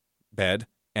bed,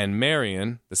 and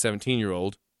Marion, the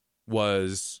 17-year-old,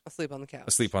 was asleep on the couch.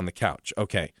 Asleep on the couch.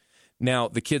 Okay. Now,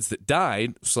 the kids that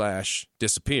died /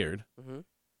 disappeared,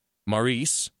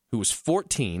 Maurice, who was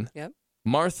 14, Yep.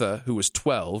 Martha, who was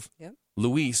 12, Yep.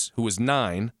 Luis, who was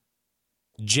 9,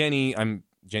 Jenny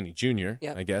Jr.,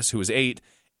 Yep. I guess, who was 8,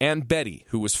 and Betty,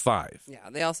 who was 5. Yeah,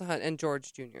 they also had, and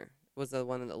George Jr. was the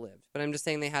one that lived. But I'm just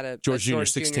saying they had a George Jr.,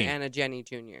 George 16. and a Jenny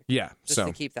Jr. Yeah. Just So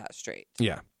to keep that straight.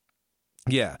 Yeah.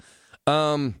 Yeah.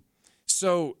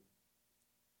 So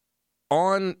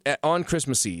on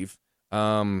Christmas Eve,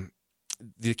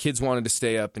 the kids wanted to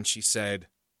stay up, and she said,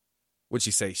 what'd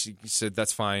she say? She said,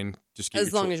 that's fine. Just get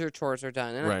As long as your chores are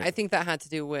done. And Right. I think that had to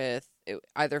do with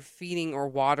either feeding or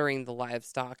watering the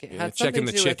livestock. It had checking something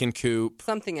the to do with chicken coop.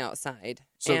 something outside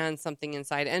So- and something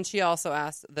inside. And she also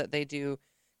asked that they do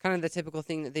kind of the typical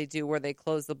thing that they do where they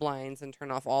close the blinds and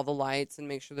turn off all the lights and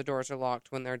make sure the doors are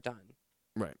locked when they're done.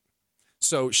 Right.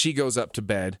 So she goes up to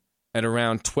bed. At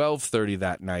around 12:30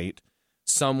 that night,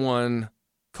 someone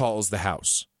calls the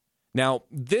house. Now,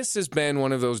 this has been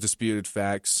one of those disputed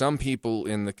facts. Some people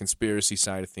in the conspiracy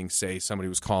side of things say somebody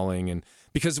was calling, and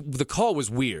because the call was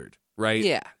weird, right?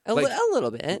 Yeah, a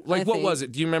little bit. Like, I what think. was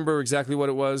it? Do you remember exactly what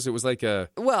it was? It was like a...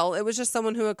 Well, it was just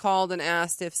someone who had called and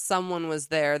asked if someone was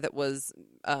there that was,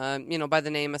 by the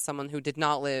name of someone who did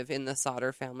not live in the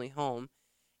Sauter family home.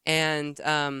 And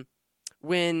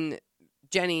when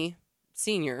Jenny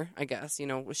Sr., I guess,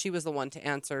 she was the one to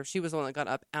answer. She was the one that got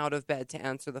up out of bed to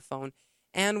answer the phone.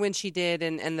 And when she did,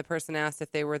 and the person asked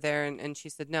if they were there, and she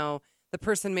said no, the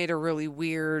person made a really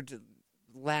weird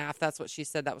laugh. That's what she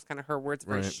said. That was kind of her words.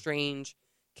 Very Right. strange,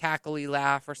 cackly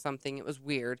laugh or something. It was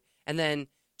weird. And then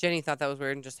Jenny thought that was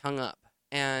weird and just hung up.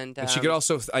 And she could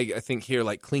also, I think, hear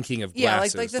like clinking of yeah,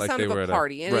 glasses. like the sound they of were a at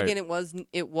party. And right. again, it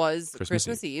was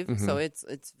Christmas Eve, Mhm. so it's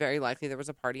very likely there was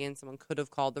a party and someone could have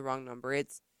called the wrong number.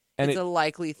 It's And a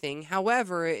likely thing.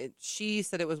 However, she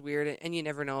said it was weird, and you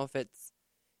never know if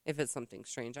it's something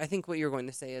strange. I think what you're going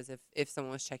to say is if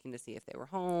someone was checking to see if they were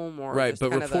home or Right, just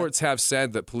but kind of reports have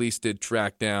said that police did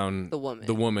track down the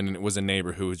woman. and it was a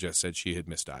neighbor who just said she had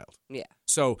misdialed. Yeah.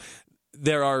 So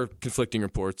there are conflicting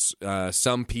reports.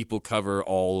 Some people cover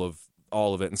all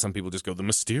of it, and some people just go the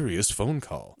mysterious phone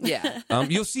call. Yeah.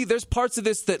 You'll see there's parts of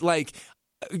this that, like,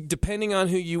 depending on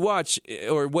who you watch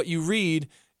or what you read,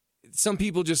 some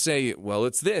people just say, well,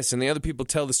 it's this, and the other people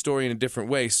tell the story in a different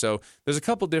way. So there's a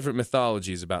couple different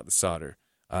mythologies about the Sauter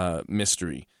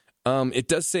mystery. It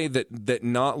does say that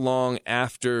not long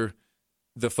after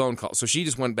the phone call, so she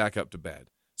just went back up to bed.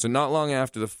 So not long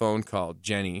after the phone call,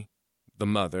 Jenny, the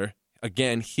mother,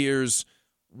 again hears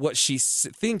what she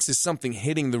thinks is something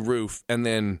hitting the roof and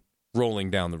then rolling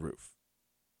down the roof.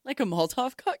 Like a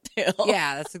Molotov cocktail.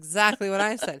 Yeah, that's exactly what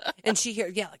I said. And she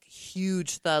heard, like a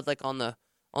huge thud, like on the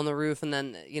roof, and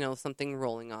then something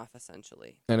rolling off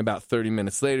essentially. And about 30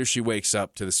 minutes later, she wakes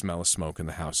up to the smell of smoke in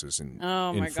the houses and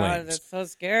Oh my in God, flames. that's so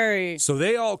scary. So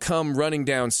they all come running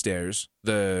downstairs.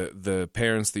 The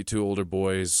parents, the two older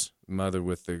boys, mother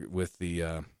with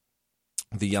the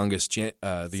youngest,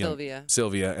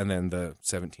 Sylvia, and then the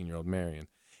 17-year-old Marion.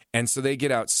 And so they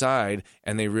get outside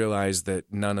and they realize that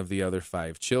none of the other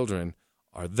 5 children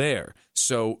are there.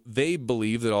 So they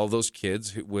believe that all those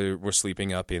kids were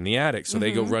sleeping up in the attic. So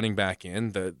they go running back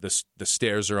in. The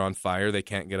stairs are on fire. They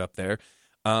can't get up there.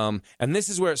 And this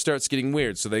is where it starts getting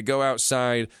weird. So they go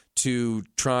outside to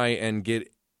try and get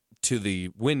to the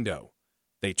window.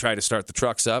 They try to start the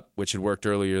trucks up, which had worked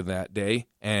earlier that day.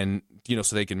 And,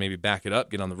 so they can maybe back it up,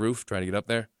 get on the roof, try to get up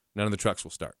there. None of the trucks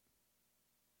will start.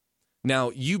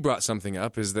 Now, you brought something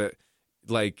up, is that,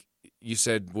 like, you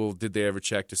said, well, did they ever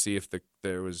check to see if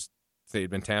there was they had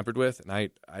been tampered with, and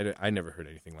I never heard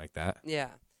anything like that. Yeah.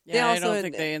 Yeah, I also don't had-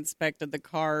 think they inspected the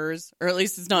cars, or at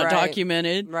least it's not Right.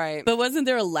 documented. Right. But wasn't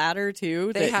there a ladder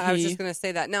too? I was just going to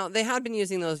say that. Now, they had been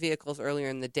using those vehicles earlier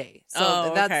in the day. So Oh,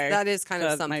 okay. that is kind So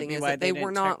of that might something, be is why that they they were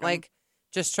didn't not check 'em. like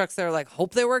just trucks that are like,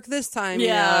 hope they work this time.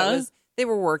 Yeah. They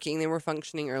were working. They were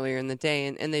functioning earlier in the day,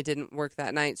 and they didn't work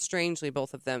that night. Strangely,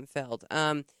 both of them failed.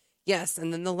 Yes,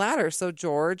 and then the ladder. So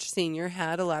George Sr.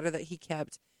 had a ladder that he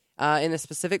kept in a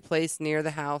specific place near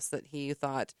the house that he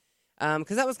thought,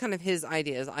 because that was kind of his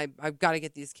ideas. I've got to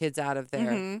get these kids out of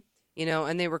there. Mhm.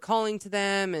 And they were calling to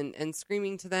them and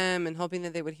screaming to them and hoping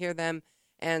that they would hear them.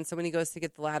 And so when he goes to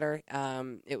get the ladder,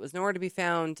 it was nowhere to be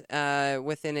found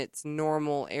within its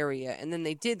normal area. And then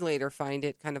they did later find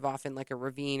it kind of off in like a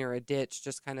ravine or a ditch,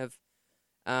 just kind of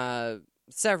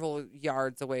several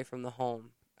yards away from the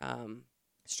home,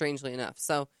 strangely enough.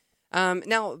 So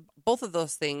now, both of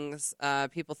those things,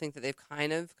 people think that they've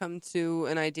kind of come to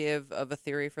an idea of a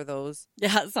theory for those.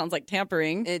 Yeah, it sounds like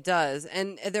tampering. It does.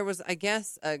 And there was, I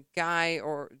guess, a guy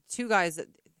or two guys that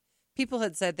people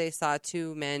had said they saw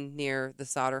two men near the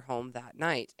Sauter home that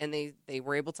night, and they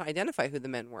were able to identify who the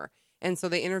men were. And so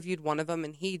they interviewed one of them,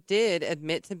 and he did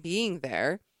admit to being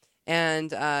there.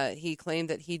 And he claimed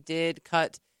that he did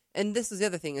cut, and this is the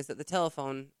other thing, is that the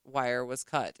telephone wire was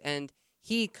cut. And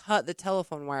he cut the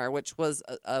telephone wire, which was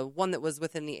a one that was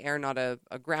within the air, not a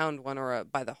ground one or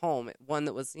by the home, one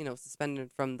that was, suspended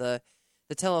from the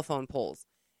telephone poles.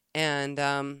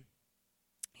 And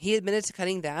he admitted to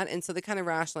cutting that, and so they kind of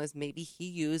rationalized maybe he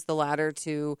used the ladder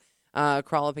to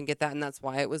crawl up and get that, and that's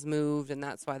why it was moved, and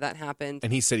that's why that happened.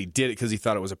 And he said he did it because he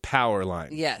thought it was a power line.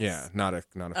 Yes. Yeah, not a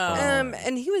phone line.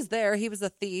 And he was there. He was a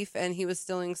thief, and he was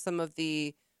stealing some of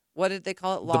the, what did they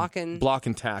call it? Block and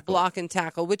tackle. Block and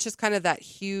tackle, which is kind of that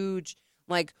huge,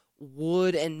 like,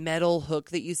 wood and metal hook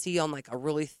that you see on, like, a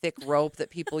really thick rope that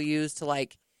people use to,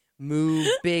 like, move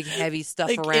big, heavy stuff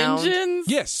Like around. engines?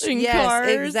 Yes. In Yes, cars?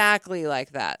 exactly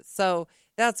like that. So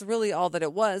that's really all that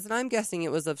it was, and I'm guessing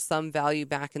it was of some value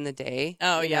back in the day.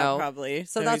 Oh, you yeah, know. probably.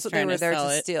 So that's he's what they trying were there sell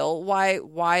to it. steal.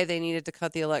 Why they needed to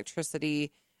cut the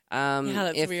electricity, that's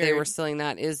if they were weird. stealing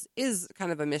that, is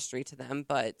kind of a mystery to them.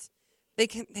 But they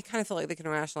kind of feel like they can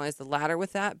rationalize the ladder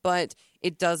with that, but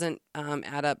it doesn't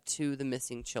add up to the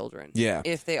missing children. Yeah.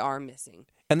 If they are missing.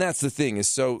 And that's the thing is,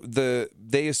 so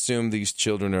they assume these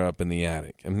children are up in the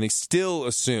attic. I mean, they still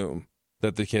assume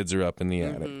that the kids are up in the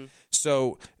attic.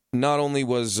 So not only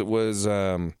was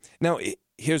now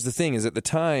here's the thing is at the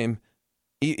time,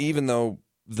 even though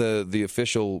the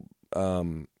official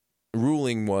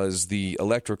ruling was the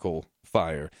electrical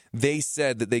fire, they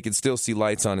said that they could still see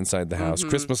lights on inside the house.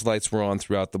 Christmas lights were on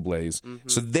throughout the blaze.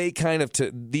 So they kind of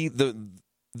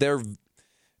their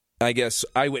I guess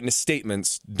eyewitness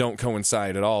statements don't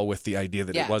coincide at all with the idea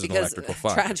that it was an electrical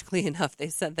fire. Tragically enough, they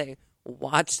said they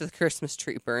watched the Christmas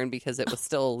tree burn because it was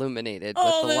still illuminated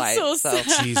Oh, with the that's lights. so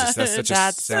sad. Jesus, that's such a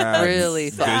That's sad really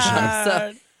vision.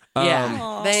 sad. So, yeah,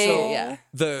 Aw.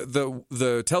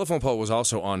 The telephone pole was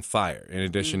also on fire. In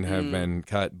addition, have been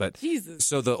cut. But Jesus.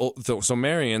 so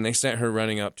Marion, they sent her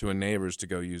running up to a neighbor's to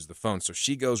go use the phone. So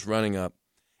she goes running up,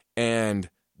 and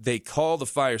they call the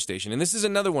fire station. And this is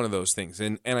another one of those things.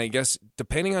 And I guess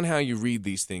depending on how you read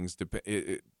these things,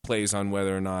 it plays on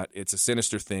whether or not it's a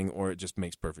sinister thing or it just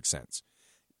makes perfect sense.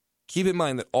 Keep in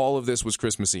mind that all of this was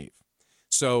Christmas Eve.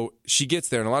 So she gets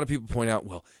there, and a lot of people point out,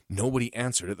 well, nobody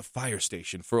answered at the fire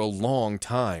station for a long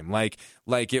time. Like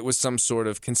it was some sort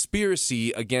of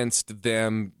conspiracy against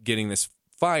them getting this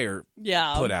fire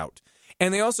Yeah. put out.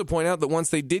 And they also point out that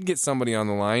once they did get somebody on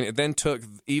the line, it then took,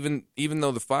 even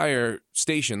though the fire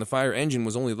station, the fire engine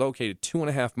was only located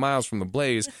 2.5 miles from the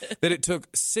blaze, that it took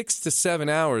 6 to 7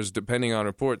 hours, depending on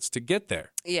reports, to get there.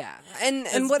 yeah, and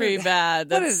That's what pretty bad.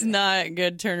 what That's is- not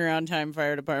good turnaround time,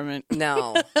 fire department.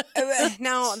 No.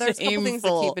 Now, there's a couple things to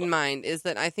Shameful. keep in mind. Is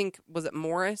that I think, was it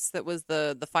Morris that was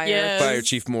the fire? Yes. Fire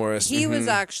Chief Morris. He was mhm.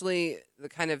 actually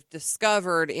kind of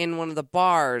discovered in one of the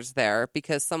bars there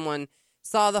because someone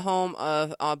saw the home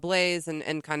of Blaze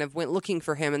and kind of went looking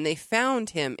for him, and they found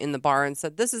him in the bar and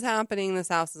said, "This is happening. This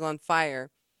house is on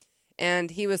fire." And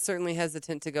he was certainly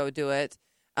hesitant to go do it.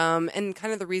 And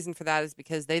kind of the reason for that is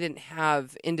because they didn't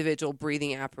have individual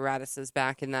breathing apparatuses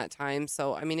back in that time.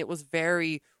 So, I mean, it was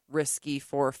very risky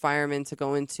for firemen to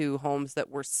go into homes that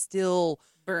were still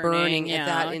burning yeah, at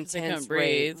that 'cause they intense couldn't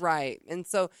rate. breathe. Right. And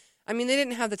so, I mean, they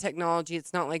didn't have the technology.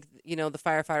 It's not like, the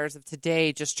firefighters of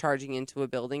today just charging into a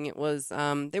building. It was,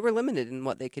 they were limited in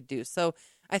what they could do. So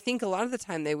I think a lot of the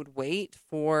time they would wait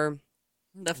for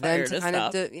The them fire to to kind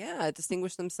stop. of,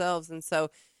 distinguish themselves. And so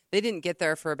they didn't get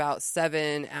there for about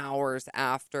 7 hours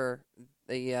after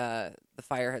the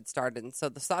fire had started. And so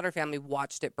the Sauter family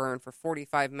watched it burn for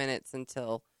 45 minutes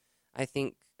until I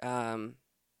think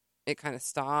it kind of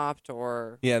stopped.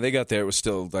 Or Yeah, they got there. It was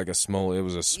still like a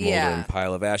smoldering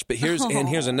pile of ash. But here's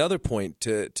another point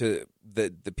to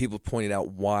that people pointed out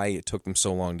why it took them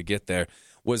so long to get there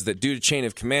was that due to chain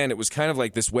of command, it was kind of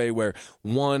like this way where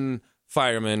one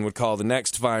fireman would call the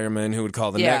next fireman, who would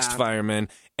call the next fireman.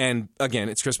 And again,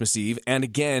 it's Christmas Eve. And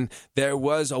again, there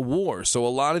was a war. So a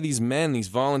lot of these men, these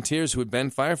volunteers who had been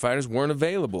firefighters, weren't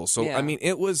available. So, I mean,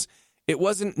 it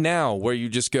wasn't now where you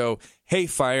just go, hey,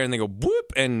 fire, and they go,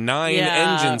 whoop, and 9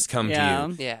 engines come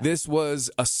to you. Yeah. This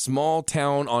was a small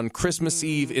town on Christmas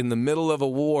Eve in the middle of a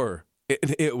war.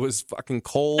 It was fucking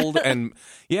cold. And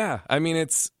I mean,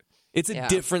 it's a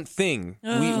different thing.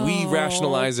 We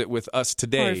rationalize it with us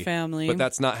today. Poor family. But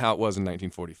that's not how it was in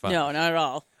 1945. No, not at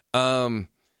all.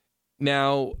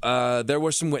 Now, there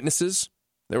were some witnesses.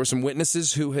 There were some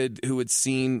witnesses who had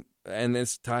seen, and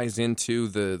this ties into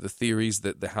the theories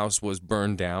that the house was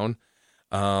burned down.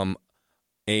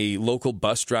 A local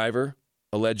bus driver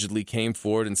allegedly came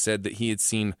forward and said that he had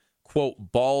seen,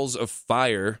 quote, balls of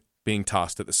fire being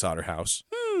tossed at the Sauter house.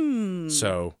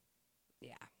 So,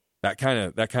 that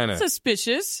kind of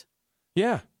suspicious.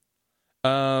 Yeah.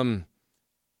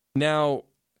 Now,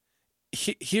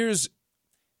 here's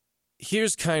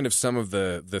kind of some of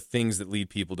the things that lead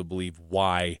people to believe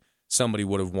why somebody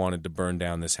would have wanted to burn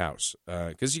down this house.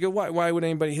 Because you go, why would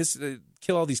anybody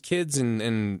kill all these kids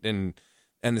and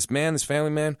this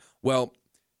family man? Well,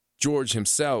 George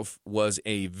himself was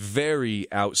a very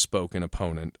outspoken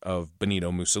opponent of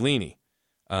Benito Mussolini,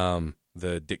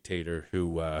 the dictator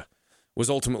who was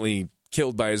ultimately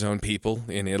killed by his own people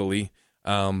in Italy.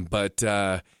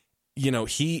 But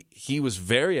he was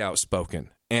very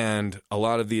outspoken, and a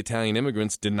lot of the Italian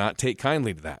immigrants did not take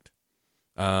kindly to that.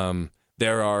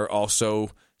 There are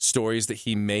also stories that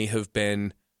he may have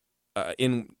been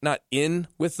not in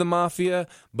with the mafia,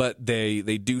 but they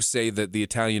do say that the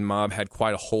Italian mob had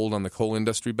quite a hold on the coal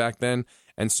industry back then,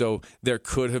 and so there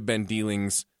could have been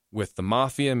dealings with the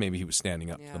mafia. Maybe he was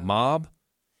standing up to the mob.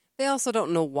 They also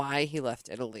don't know why he left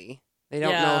Italy. They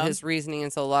don't know his reasoning,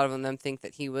 and so a lot of them think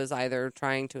that he was either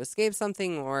trying to escape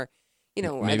something or,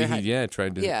 maybe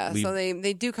tried to leave. So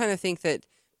they do kind of think that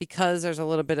because there's a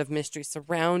little bit of mystery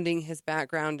surrounding his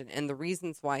background and the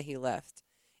reasons why he left,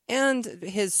 and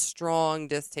his strong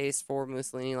distaste for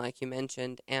Mussolini, like you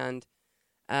mentioned, and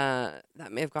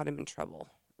that may have got him in trouble.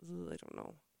 I don't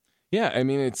know. Yeah, I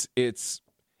mean, it's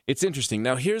interesting.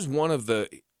 Now, here's one of the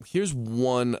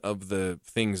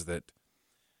things that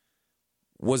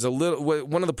was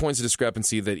one of the points of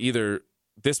discrepancy that either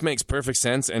this makes perfect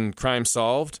sense and crime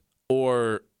solved,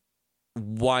 or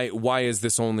why is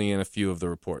this only in a few of the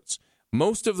reports?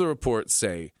 Most of the reports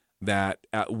say that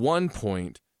at one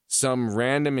point some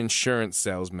random insurance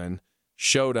salesman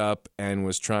showed up and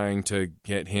was trying to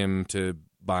get him to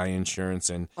buy insurance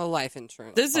and a life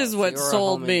insurance. This is what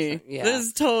sold me.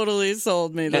 This totally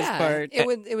sold me, this part.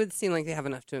 It would seem like they have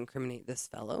enough to incriminate this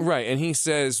fellow. Right. And he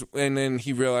says, and then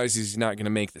he realizes he's not going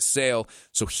to make the sale.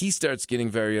 So he starts getting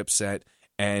very upset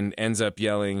and ends up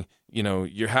yelling,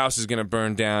 your house is going to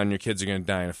burn down. Your kids are going to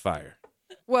die in a fire.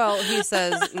 Well, he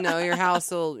says, no, your house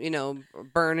will,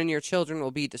 burn and your children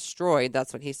will be destroyed.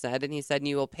 That's what he said. And he said, and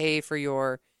you will pay for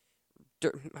your,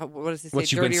 what does he say?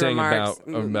 What you've dirty been saying remarks.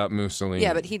 about Mussolini.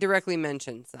 Yeah, but he directly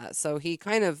mentions that. So he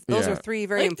kind of, those are three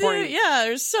very important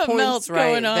there's something else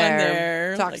going on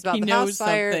there. Talks about the house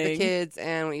fire, the kids,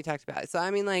 and what you talked about. So, I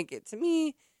mean, to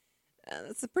me,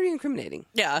 that's pretty incriminating.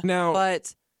 Yeah. Now,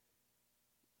 but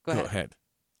go ahead.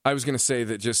 I was going to say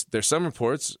that there's some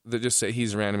reports that just say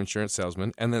he's a random insurance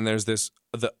salesman, and then there's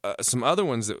some other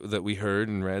ones that we heard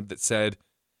and read that said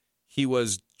he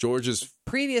was George's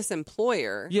previous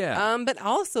employer. Yeah. But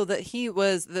also that he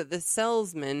was the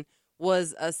salesman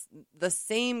was the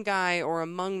same guy or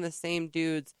among the same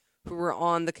dudes who were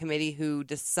on the committee who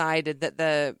decided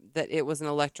that it was an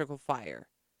electrical fire.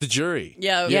 The jury.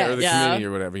 Yeah. Or the committee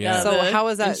or whatever. Yeah. So how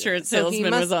is that? Insurance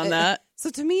salesman was on that. So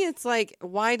to me, it's like,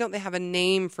 why don't they have a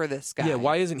name for this guy? Yeah,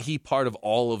 why isn't he part of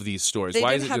all of these stories? They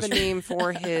why did is it have just a name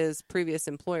for his previous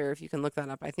employer, if you can look that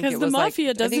up. I think it the was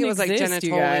mafia doesn't I think it was exist,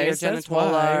 you Genitoli guys. or That's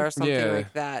Genitola why. or something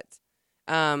like that.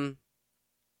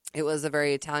 It was a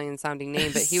very Italian-sounding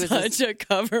name, but he was such a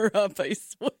cover-up, I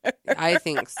swear. I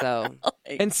think so.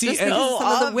 And see, just and because of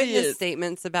some of the obvious. witness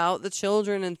statements about the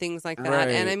children and things like that. Right.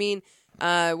 And I mean,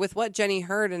 with what Jenny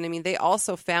heard, and I mean, they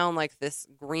also found like this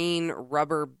green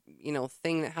rubber,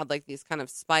 thing that had like these kind of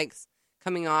spikes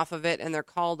coming off of it, and they're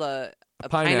called a a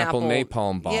Pineapple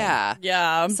napalm bomb. Yeah.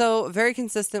 Yeah. So very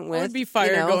consistent with would be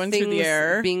fire going through the things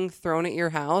air. being thrown at your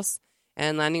house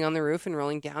and landing on the roof and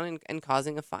rolling down and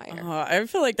causing a fire. I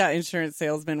feel like that insurance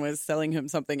salesman was selling him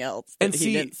something else that And see,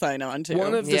 he didn't sign on to.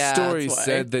 One of the Yeah, stories that's why.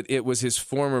 said that it was his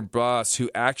former boss who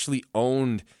actually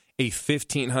owned a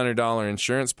 $1,500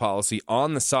 insurance policy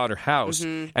on the Sauter house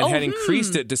and had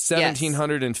increased it to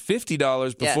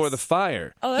 $1,750 before Yes. the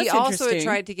fire. Oh, that's He also had interesting.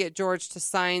 tried to get George to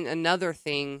sign another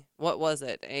thing. What was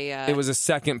it? It was a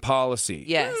second policy.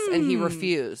 yes, and he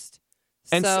refused.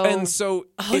 And so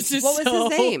Oh, it's just what was his so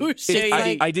name?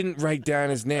 shady. I didn't write down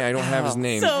his name. I don't have his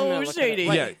name. I'm so gonna look it up. shady.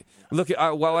 What- Yeah, look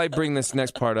while I bring this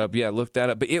next part up. Yeah, look that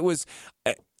up. But it was,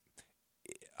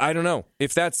 I don't know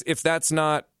if that's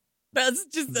not. That's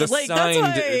just The like that's why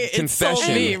signed it sold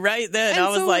confession. me right then. And I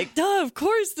was so- like, duh, of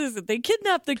course this is. They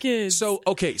kidnapped the kids. So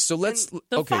okay, so let's the okay.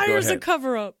 Go fire's a ahead.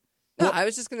 cover up. No, I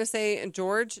was just going to say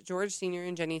George Sr.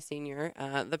 and Jenny Sr.,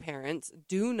 the parents,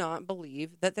 do not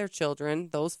believe that their children,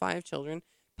 those 5 children,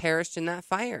 perished in that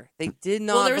fire. They did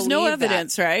not Well, there was no believe that.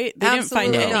 evidence, right? They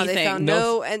Absolutely didn't find not. anything. They found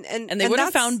No. and they would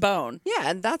have that's- found bone. Yeah,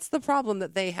 and that's the problem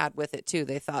that they had with it too.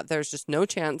 They thought there's just no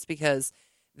chance because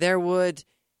there would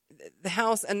the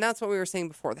house, and that's what we were saying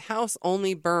before. The house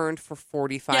only burned for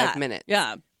 45 minutes.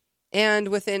 Yeah. And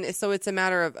so it's a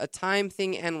matter of a time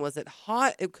thing. And was it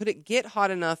hot? Could it get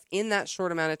hot enough in that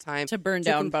short amount of time To burn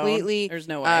down bone? completely There's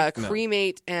no way.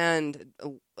 cremate and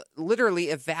literally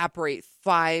evaporate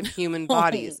 5 human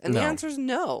bodies? And the No. answer is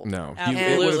no. No, it would have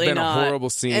Absolutely been not. a horrible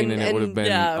scene, and it would have been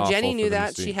yeah, awful Jenny for knew them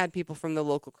to that. see. She had people from the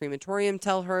local crematorium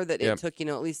tell her that Yep. it took,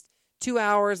 at least 2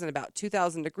 hours and about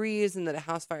 2,000 degrees, and that a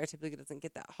house fire typically doesn't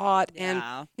get that hot.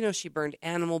 Yeah. And, she burned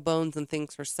animal bones and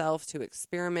things herself to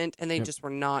experiment, and they just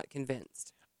were not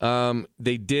convinced.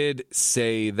 They did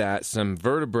say that some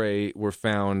vertebrae were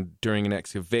found during an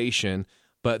excavation,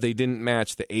 but they didn't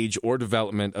match the age or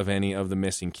development of any of the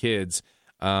missing kids,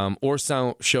 or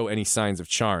show any signs of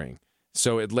charring.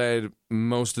 So it led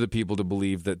most of the people to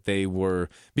believe that they were,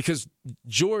 because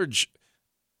George,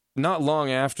 not long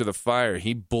after the fire,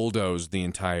 he bulldozed the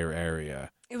entire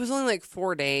area. It was only like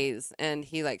 4 days, and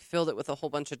he filled it with a whole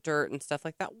bunch of dirt and stuff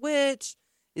like that, which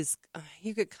is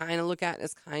you could kind of look at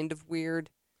as kind of weird,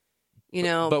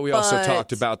 But we also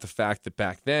talked about the fact that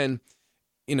back then,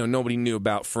 nobody knew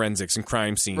about forensics and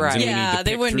crime scenes. Right. And we need Yeah, to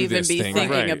they pick wouldn't through even this be thing.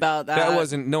 thinking Right. about that. That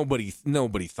wasn't nobody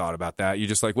thought about that. You're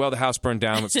just like, well, the house burned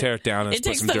down. Let's tear it down and It let's put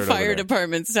takes some the dirt fire over there.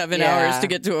 department 7 Yeah. hours to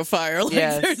get to a fire. Like,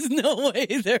 Yes. there's no way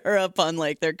they're up on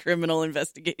their criminal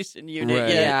investigation unit Right.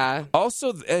 yet. Yeah.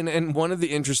 Also, and one of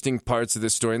the interesting parts of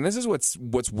this story, and this is what's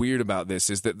weird about this,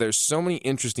 is that there's so many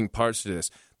interesting parts to this.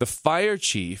 The fire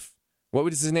chief, what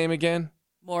was his name again?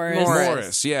 Morris.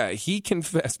 Morris. Yeah, he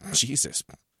confessed. Jesus.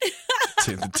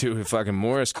 to a fucking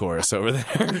Morris chorus over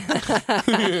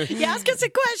there. You ask us a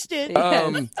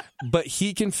question. But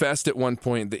he confessed at one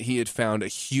point that he had found a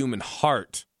human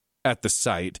heart at the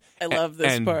site. I love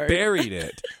this and part. buried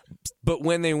it. But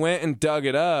when they went and dug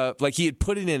it up, he had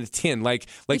put it in a tin, like He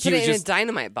he put was it in just. a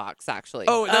dynamite box, actually.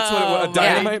 Oh, that's what it was. A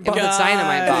dynamite yeah, box. It was a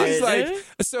dynamite box. He's like,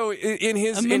 so in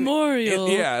his A memorial.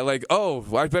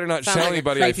 I better not Sound tell like a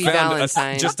anybody I creepy found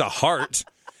Valentine. just a heart.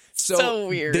 So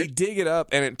weird. They dig it up,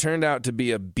 and it turned out to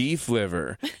be a beef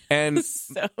liver. And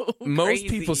So most crazy.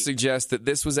 people suggest that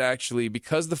this was actually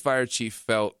because the fire chief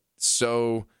felt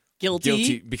so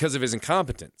guilty. because of his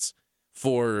incompetence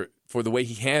for the way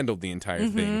he handled the entire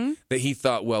Mm-hmm. thing, that he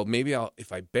thought, well, maybe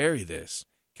if I bury this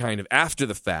kind of after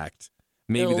the fact,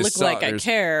 maybe It'll the look like I Sodders-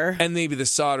 care. and maybe the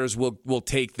Sodders will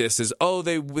take this as, oh,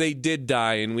 they did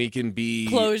die, and we can be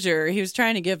Closure. He was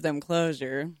trying to give them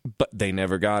closure. but they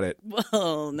never got it.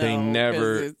 Well, no. They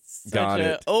never 'cause it's such got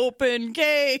a it. open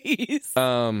case.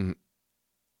 Well,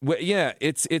 yeah,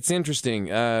 it's interesting.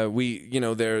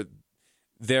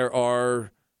 There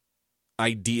are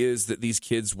ideas that these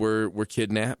kids were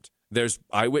kidnapped. There's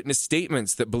eyewitness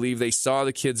statements that believe they saw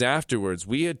the kids afterwards.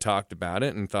 We had talked about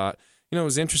it and thought, it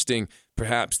was interesting.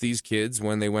 Perhaps these kids,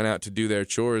 when they went out to do their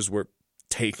chores, were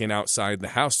taken outside the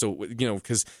house. So,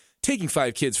 because taking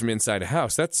 5 kids from inside a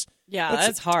house, that's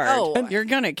that's hard. Oh. You're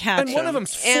gonna catch and one of them.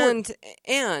 them's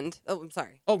and I'm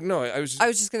sorry. Oh no, I was. I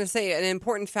was just going to say an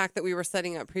important fact that we were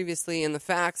setting up previously in the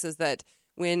facts is that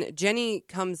when Jenny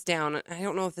comes down, and I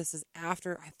don't know if this is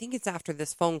after, I think it's after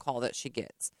this phone call that she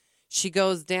gets. She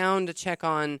goes down to check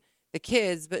on the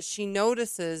kids, but she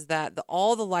notices that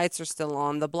all the lights are still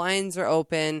on, the blinds are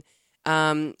open,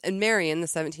 and Marion, the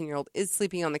 17-year-old, is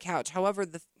sleeping on the couch. However,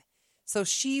 so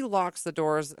she locks the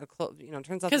doors, turns off the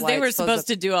lights. Because they were supposed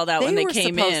to do all that when they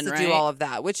came in, to right? do all of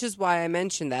that, which is why I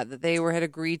mentioned that they had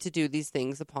agreed to do these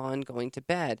things upon going to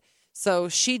bed. So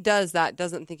she does that,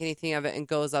 doesn't think anything of it, and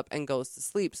goes up and goes to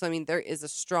sleep. So, I mean, there is a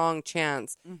strong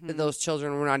chance that those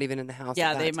children were not even in the house.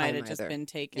 Yeah, at that they time might have just either. been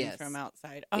taken Yes. from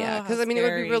outside. Yeah, Oh, because, how I mean, it would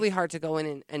be scary. really hard to go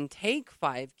in and take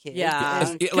 5 kids. Yeah, And-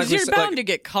 like because we you're said, bound like- to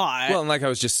get caught. Well, and like I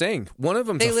was just saying, one of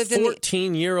them's They a lived in the-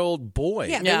 14-year-old boy.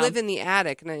 Yeah, Yeah. they live in the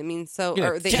attic, and I mean, so Yeah,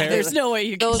 or they, tear- there's no way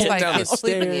you can those get down 5 the kids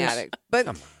sleep in the stairs. attic. But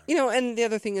Come on. you know, and the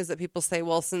other thing is that people say,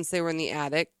 well, since they were in the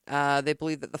attic, they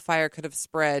believe that the fire could have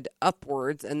spread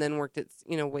upwards and then worked its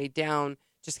way down,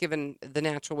 just given the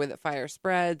natural way that fire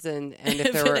spreads, and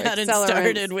if there were it hadn't accelerants.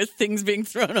 started with things being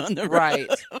thrown on the road.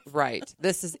 Right.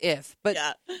 This is if, but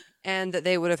Yeah. and that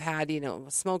they would have had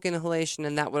smoke inhalation,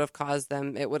 and that would have caused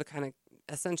them. It would have kind of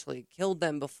essentially killed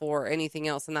them before anything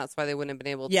else, and that's why they wouldn't have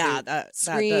been able to that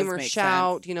scream does or make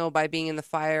shout, sense. by being in the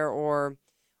fire or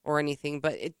anything.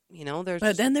 But there's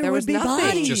But then there would was be nothing.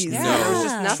 bodies. Just Yeah, no there was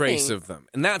just nothing. trace of them,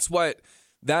 and that's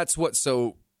what's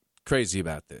so crazy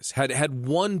about this. Had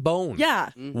one bone. Yeah.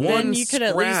 Mm-hmm. One Then you could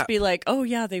at least scrap. be like, oh,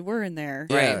 yeah, they were in there.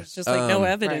 Yeah. It's just like no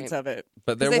evidence Right. of it.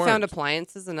 But there Because they weren't. found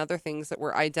appliances and other things that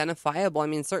were identifiable. I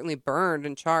mean, certainly burned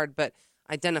and charred, but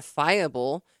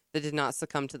identifiable that did not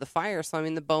succumb to the fire. So, I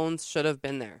mean, the bones should have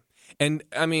been there. And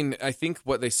I mean, I think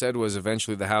what they said was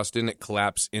eventually the house didn't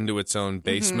collapse into its own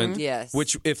basement. Yes.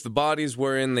 Which, if the bodies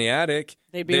were in the attic,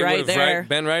 They'd be they right would have there.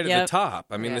 been right at Yep. the top.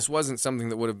 I mean, Yeah. this wasn't something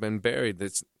that would have been buried.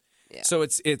 Yeah. So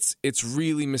it's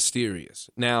really mysterious.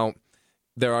 Now,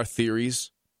 there are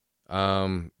theories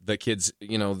that kids,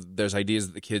 there's ideas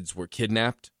that the kids were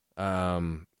kidnapped,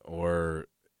 or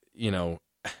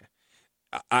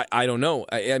I don't know.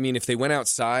 I mean, if they went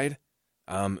outside.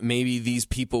 Maybe these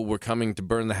people were coming to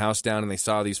burn the house down and they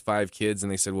saw these 5 kids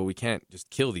and they said, well, we can't just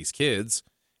kill these kids.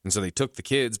 And so they took the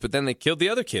kids, but then they killed the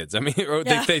other kids. I mean, or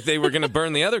Yeah. they were going to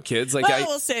burn the other kids. Like, Well,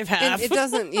 we'll save half. And it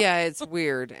doesn't, yeah, it's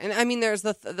weird. And I mean, there's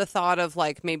the thought of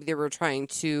like maybe they were trying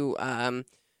to,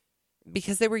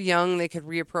 because they were young, they could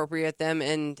reappropriate them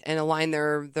and align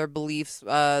their beliefs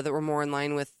that were more in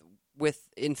line with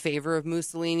in favor of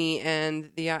Mussolini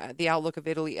and the outlook of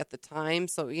Italy at the time.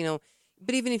 So,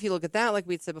 but even if you look at that, like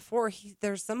we'd said before,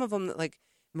 there's some of them that like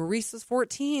Maurice was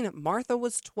 14, Martha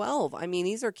was 12. I mean,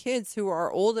 these are kids who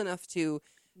are old enough to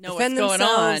know defend what's going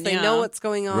themselves. on. They yeah. know what's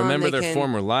going on. remember They their can-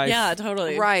 former life. Yeah,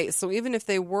 totally. Right. So even if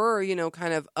they were,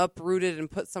 kind of uprooted and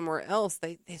put somewhere else,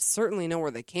 they certainly know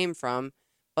where they came from.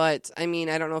 But I mean,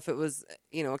 I don't know if it was,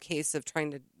 a case of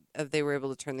if they were able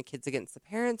to turn the kids against the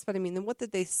parents. But I mean, then what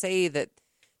did they say that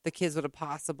the kids would have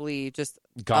possibly just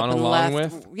Gone up and along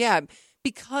left? with? Yeah.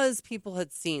 Because people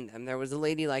had seen them. There was a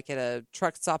lady like at a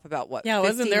truck stop about what? Yeah, 50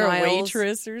 wasn't there miles? a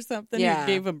waitress or something Yeah. who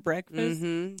gave them breakfast?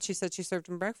 Mm-hmm. She said she served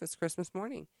them breakfast Christmas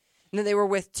morning. And then they were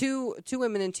with two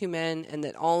women and 2 men, and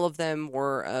that all of them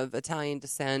were of Italian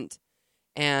descent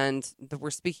and were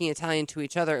speaking Italian to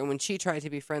each other. And when she tried to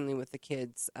be friendly with the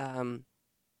kids,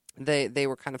 they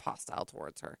were kind of hostile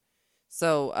towards her.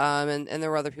 So, and there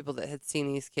were other people that had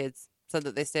seen these kids, said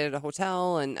that they stayed at a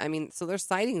hotel. And I mean, so there's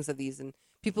sightings of these, and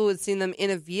people had seen them in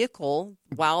a vehicle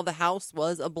while the house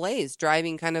was ablaze,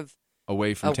 driving kind of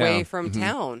away from away town. from Mhm.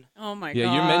 town. Oh my god!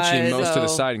 Yeah, you're mentioning most of the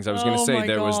So- sightings. I was going to Oh say my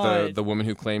there was God. the woman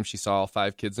who claimed she saw all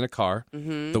 5 kids in a car,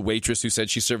 Mm-hmm. the waitress who said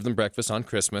she served them breakfast on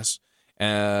Christmas,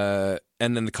 and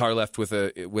then the car left with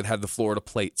had the Florida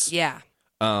plates. Yeah.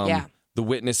 Yeah. The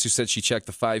witness who said she checked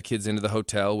the 5 kids into the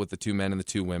hotel with the 2 men and the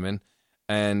 2 women,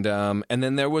 and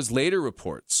then there was later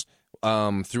reports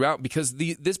throughout because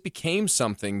this became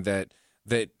something that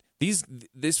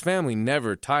this family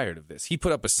never tired of this. He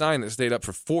put up a sign that stayed up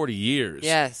for 40 years.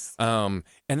 Yes. And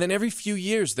then every few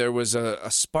years there was a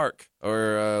spark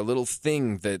or a little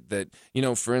thing that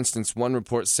for instance, one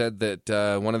report said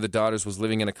that one of the daughters was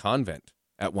living in a convent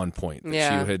at one point. That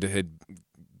Yeah. she had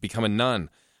become a nun.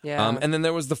 Yeah. And then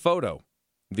there was the photo,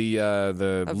 the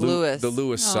Lewis. the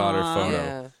Lewis Sauter Aw.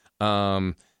 photo.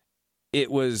 Yeah.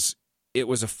 It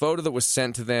was a photo that was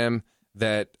sent to them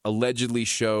that allegedly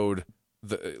showed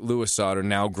the Lewis Sauter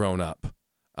now grown up.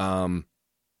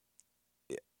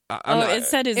 It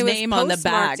said his It was name on the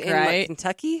back, postmarked in, what, right?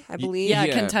 Kentucky, I believe. Yeah,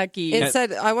 Yeah. Kentucky. It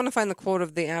said, I want to find the quote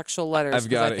of the actual letters. I've 'cause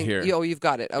got I it think, here. Oh, you've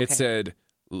got it. Okay. It said,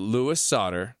 Lewis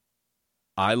Sauter,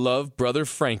 I love brother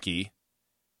Frankie,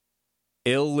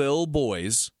 Ill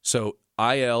Boys, so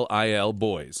ILIL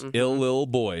Boys, Mhm. Ill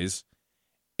Boys,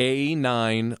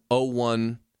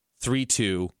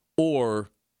 A90132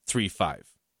 or 35.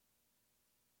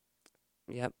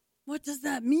 Yep. What does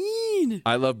that mean?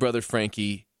 I love brother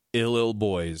Frankie, Ill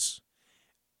Boys.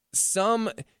 Some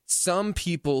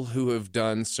people who have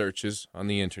done searches on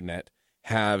the internet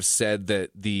have said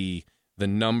that the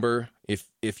number, if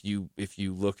you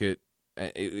look at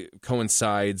it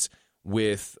coincides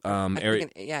with I area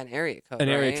think an area code. an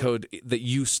area right? code that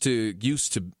used to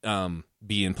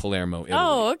be in Palermo, Italy.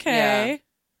 Oh, okay.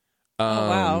 Oh,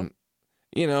 wow.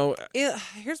 You know,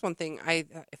 Here's one thing.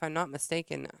 If I'm not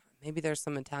mistaken, maybe there's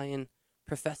some Italian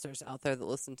professors out there that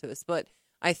listen to us, but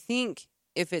I think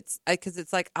if it's because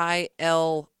it's like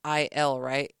ILIL,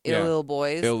 right? Yeah. Ill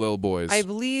boys. ill little boys. I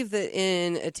believe that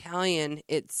in Italian,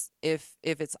 it's if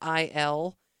it's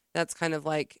IL, that's kind of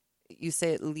like you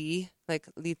say it like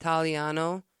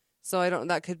l'italiano. So I don't.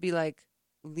 That could be like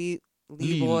Lee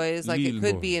boys. Like it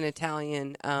could be an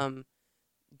Italian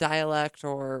dialect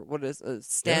or what is a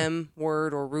stem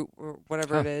word or root or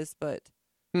whatever it is. But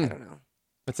I don't know.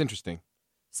 That's interesting.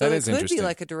 So That it is could be interesting.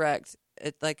 like a direct,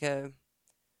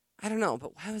 I don't know.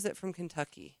 But why was it from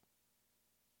Kentucky?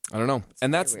 I don't know.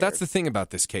 And very that's weird. the thing about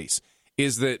this case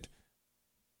is that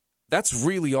that's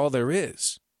really all there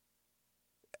is.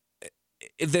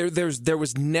 There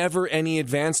was never any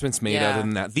advancements made Yeah. other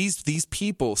than that. These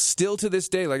people still to this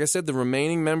day, like I said, the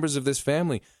remaining members of this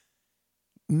family,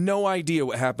 no idea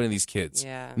what happened to these kids.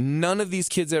 Yeah. None of these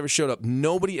kids ever showed up.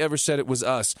 Nobody ever said it was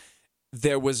us.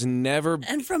 There was never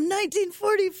And from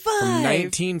 1945. from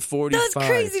 1945. That's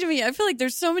crazy to me. I feel like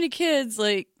there's so many kids.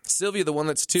 Like, Sylvia, the one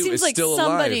that's 2, seems is like still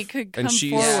somebody alive. could and come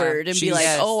she's- forward and be she's- like,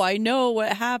 Yes. "Oh, I know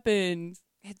what happened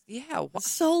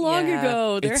so long Yeah.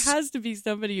 ago." There It's- has to be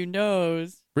somebody who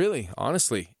knows. Really,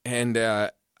 honestly. And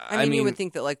I mean, you would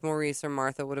think that like Maurice or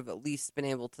Martha would have at least been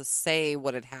able to say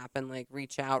what had happened, like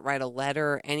reach out, write a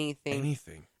letter, anything.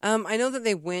 anything. I know that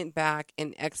they went back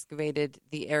and excavated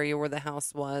the area where the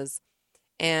house was,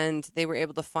 and they were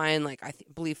able to find like I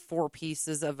believe 4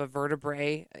 pieces of a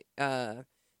vertebrae that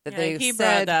they he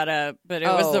said. brought that up, but it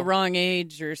was the Oh. wrong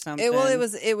age or something.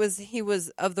 He was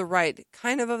of the right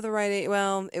kind of the right age.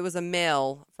 Well, it was a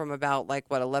male from about like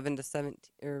what 11 to 17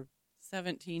 or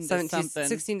 17 to 17, something.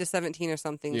 16 to 17 or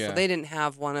something. Yeah. So they didn't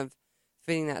have one of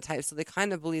fitting that type. So they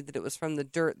kind of believed that it was from the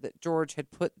dirt that George had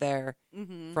put there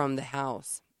Mhm. from the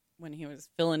house. When he was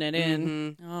filling it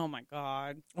in. Mhm. Oh my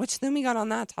god! Which then we got on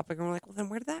that topic and we're like, well, then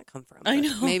where did that come from? I But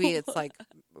know. Maybe it's like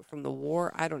from the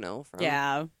war. I don't know. From,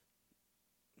 Yeah,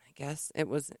 I guess it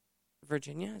was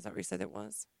Virginia. Is that where you said it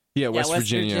was? Yeah, West West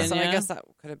Virginia. Virginia. So I Yeah. guess that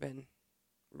could have been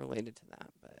related to that,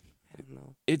 but I don't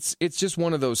know. It's just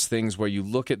one of those things where you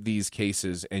look at these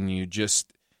cases and you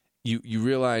just you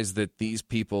realize that these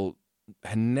people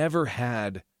had never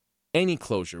had any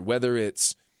closure, whether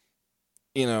it's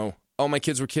oh, my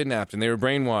kids were kidnapped and they were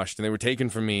brainwashed and they were taken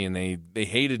from me and they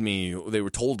hated me, they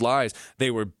were told lies, they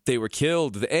were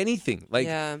killed, anything. Like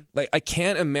I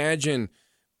can't imagine,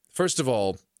 first of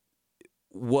all,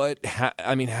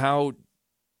 how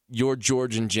your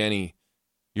George and Jenny,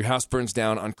 your house burns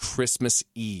down on Christmas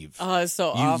Eve. oh, it's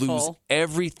so You awful. lose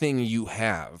everything you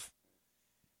have.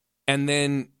 And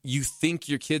then you think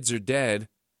your kids are dead,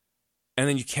 and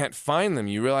then you can't find them.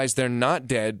 You realize they're not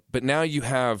dead, but now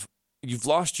you've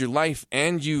lost your life,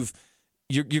 and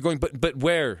you're going, but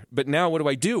where? But now what do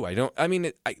I do?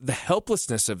 The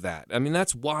helplessness of that. I mean,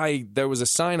 that's why there was a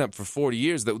sign up for 40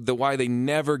 years, that why they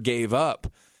never gave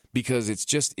up, because it's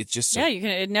just so, Yeah,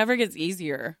 it never gets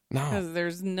easier. No. Because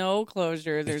there's no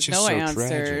closure. There's just no so answers.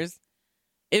 tragic.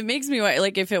 It makes me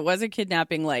like if it was a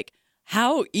kidnapping, like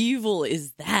how evil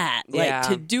is that? Yeah. Like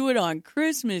to do it on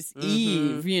Christmas Mhm.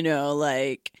 Eve,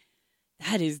 like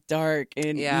that is dark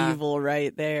and Yeah. evil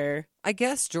right there. I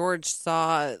guess George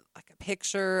saw like a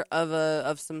picture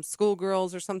of some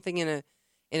schoolgirls or something in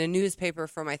a newspaper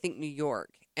from I think New York,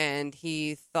 and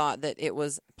he thought that it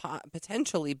was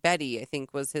potentially Betty. I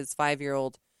think was his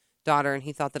 5-year-old daughter, and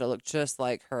he thought that it looked just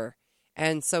like her.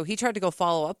 And so he tried to go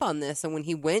follow up on this, and when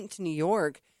he went to New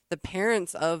York, the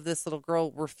parents of this little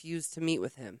girl refused to meet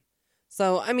with him.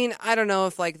 So, I mean, I don't know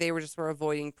if like they were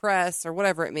avoiding press or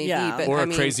whatever it may Yeah. be, but or I a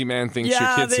mean, crazy man thinks your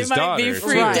Yeah, kid's they his might daughter. be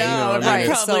freaked Right. out. Right.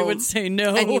 I probably So- would say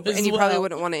no. and you as probably well.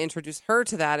 wouldn't want to introduce her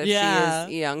to that if Yeah.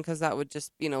 she is young, because that would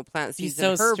just plant Be seeds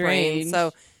so in her brain. strange.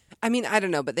 So, I mean, I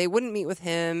don't know, but they wouldn't meet with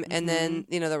him. And then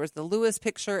Mm-hmm. there was the Lewis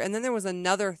picture, and then there was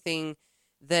another thing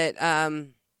that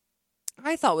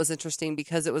I thought was interesting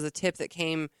because it was a tip that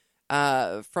came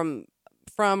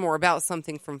from or about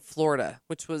something from Florida,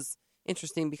 which was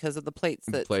interesting because of the plates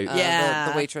that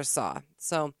Yeah. the waitress saw.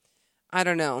 So I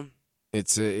don't know,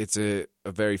 It's a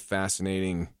very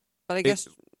fascinating. but I guess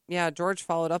George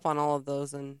followed up on all of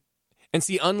those and. And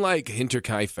see, unlike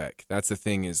Hinterkaifeck, that's the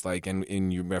thing is like,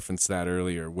 and you referenced that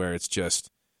earlier, where it's just,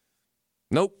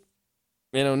 nope,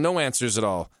 no answers at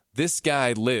all. This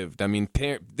guy lived. I mean,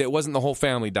 it wasn't the whole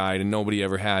family died and nobody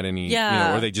ever had any,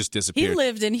 Yeah. or they just He disappeared.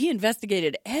 lived and he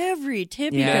investigated every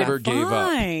tip he Yeah. could Never gave up.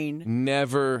 find.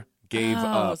 Never gave Oh,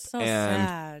 up. so and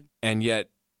sad. and yet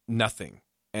nothing.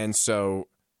 And so,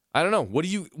 I don't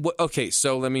know. Okay,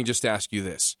 so let me just ask you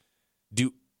this.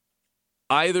 Do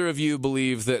either of you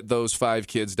believe that those 5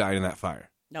 kids died in that fire?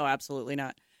 No, absolutely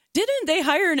not. Didn't they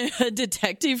hire a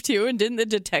detective too? And didn't the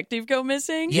detective go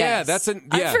missing? Yeah, Yes. I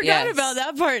forgot Yes. about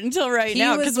that part until right He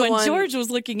now, was because the when one- George was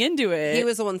looking into it, He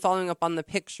was the one following up on the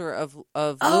picture of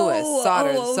Oh, Lewis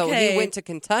Sauter. oh, So okay. he went to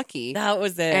Kentucky. that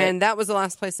was it. And that was the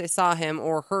last place they saw him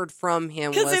or heard from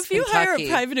him. Because was if you hire Kentucky. a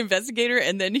private investigator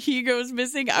and then he goes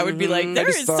missing, I would be like, Mhm. there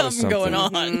just is thought of something going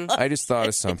on. something. I just thought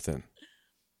of something.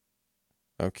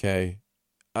 Okay.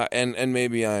 And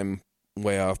maybe I'm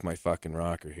way off my fucking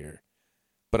rocker here.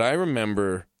 But I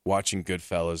remember watching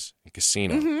Goodfellas and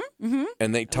Casino. Mm-hmm.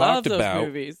 And they Love talked those about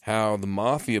movies. how the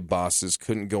mafia bosses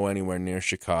couldn't go anywhere near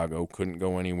Chicago, couldn't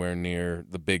go anywhere near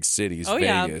the big cities, Oh,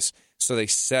 yeah. Vegas. So they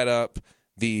set up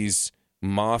these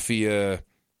mafia,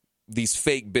 these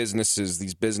fake businesses,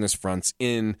 these business fronts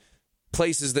in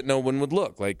places that no one would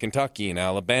look, like Kentucky and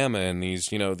Alabama, and these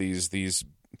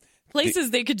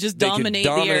Places they could just they could dominate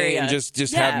the area. and just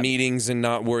Yeah. have meetings and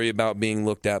not worry about being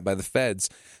looked at by the feds.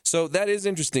 So that is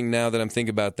interesting now that I'm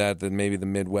thinking about that maybe the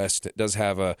Midwest does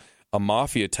have a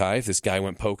mafia tie. If this guy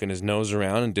went poking his nose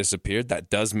around and disappeared, that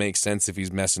does make sense if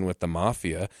he's messing with the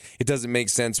mafia. It doesn't make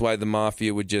sense why the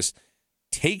mafia would just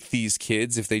take these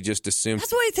kids if they just assume.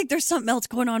 That's why I think there's something else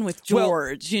going on with Well,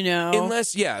 George, you know?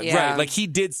 Unless, Yeah. right, like he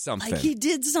did something. Like he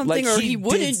did something Like or he he did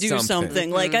wouldn't do something.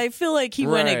 something. Like I feel like he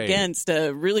went Right. against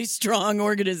a really strong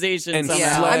organization And somehow.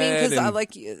 Yeah, fled I mean, because and-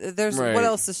 like, there's Right. what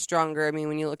else is stronger? I mean,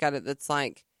 when you look at it, it's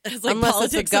like It's like unless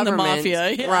politics it's a and the government,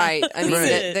 mafia. Yeah. right? I mean,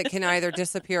 Right. that can either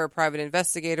disappear a private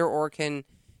investigator or can,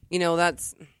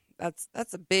 that's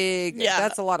a big, Yeah.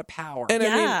 that's a lot of power. And I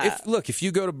Yeah. mean, if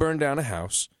you go to burn down a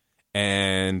house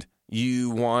and you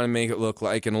want to make it look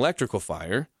like an electrical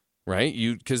fire, right?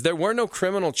 Because there were no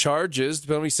criminal charges,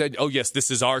 but we said, "Oh yes, this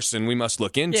is arson. We must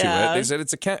look into Yeah. it." They said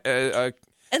it's And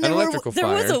an there electrical was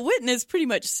fire. a witness pretty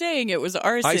much saying it was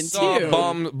arson I saw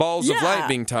too. balls of Yeah. light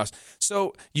being tossed.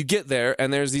 So you get there,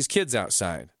 and there's these kids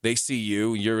outside. They see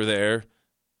you. You're there.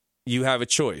 You have a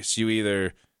choice. You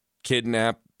either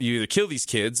kill these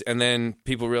kids, and then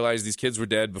people realize these kids were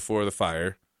dead before the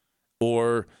fire,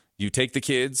 or you take the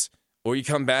kids, or you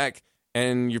come back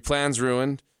and your plan's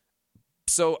ruined.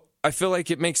 So I feel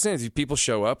like it makes sense. People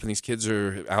show up, and these kids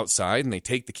are outside, and they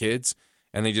take the kids,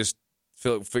 and they just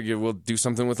figure we'll do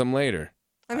something with them later.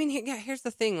 I mean, here's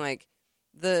the thing: like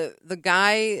the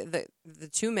guy, the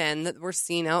 2 men that were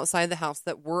seen outside the house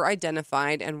that were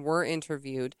identified and were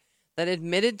interviewed, that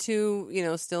admitted to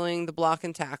stealing the block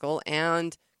and tackle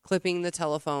and clipping the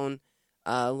telephone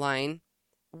line,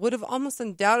 would have almost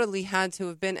undoubtedly had to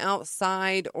have been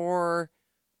outside or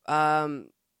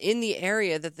in the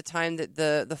area at the time that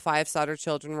the 5 Sauter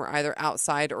children were either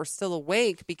outside or still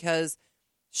awake, because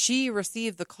she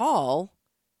received the call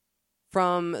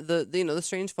from the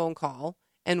strange phone call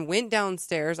and went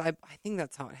downstairs. I think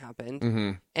that's how it happened.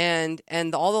 Mm-hmm.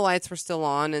 And all the lights were still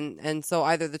on, and so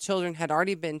either the children had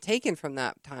already been taken from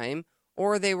that time,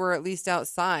 or they were at least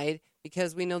outside,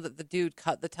 because we know that the dude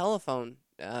cut the telephone.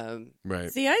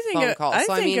 Right. See, I think Phone call. I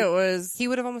So, I think mean, it was. He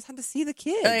would have almost had to see the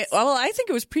kids. I think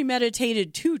it was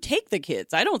premeditated to take the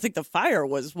kids. I don't think the fire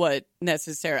was what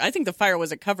necessary. I think the fire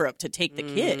was a cover up to take the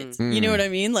kids. You know what I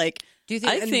mean? Like, Do you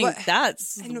think? I and think what-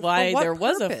 that's and for why what there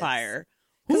was a purpose? fire.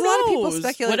 'Cause Who a lot of people knows?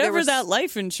 speculate there Whatever was- that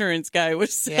life insurance guy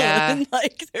was selling, Yeah.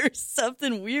 like there's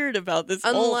something weird about this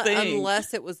whole thing.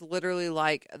 Unless it was literally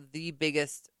like the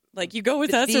biggest. Like you go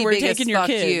with the us, and we're biggest taking your fuck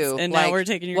kids, you. and Like, now we're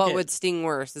taking your what kids. would sting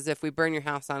worse is if we burn your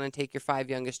house down and take your 5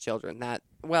 youngest children. That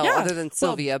Yeah. other than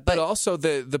Sylvia, but also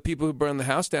the people who burned the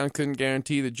house down couldn't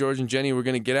guarantee that George and Jenny were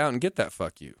going to get out and get that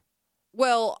fuck you.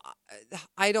 well,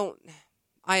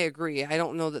 I agree. I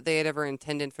don't know that they had ever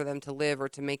intended for them to live or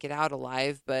to make it out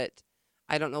alive, but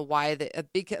I don't know why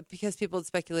because people had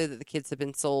speculated that the kids had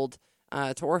been sold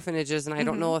to orphanages, and I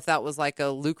don't know if that was like a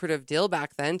lucrative deal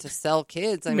back then to sell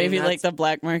kids. I Maybe mean, like that's- the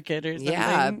black market or something.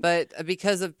 yeah, but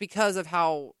because of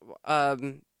how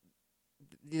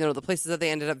the places that they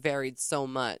ended up varied so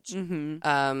much,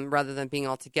 rather than being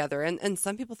all together, and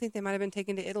some people think they might have been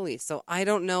taken to Italy. So I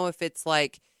don't know if it's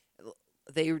like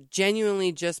they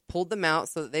genuinely just pulled them out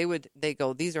so that they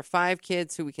go, these are 5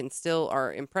 kids who we can still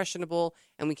are impressionable,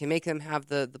 and we can make them have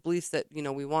the beliefs that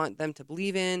we want them to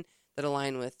believe in, that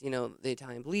align with the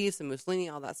Italian beliefs and Mussolini,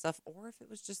 all that stuff, or if it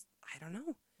was just, I don't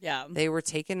know, Yeah. they were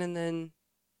taken and then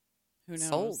Who knows?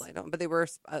 sold. I don't, but they were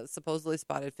supposedly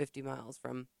spotted 50 miles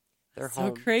from their So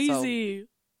home. crazy.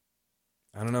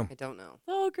 I don't know. I don't know.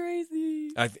 So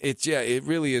crazy. It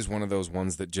really is one of those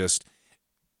ones that just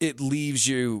it leaves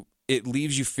you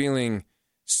feeling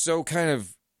so kind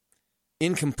of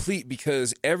incomplete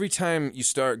because every time you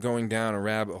start going down a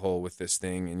rabbit hole with this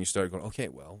thing and you start going, okay,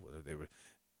 well, they were,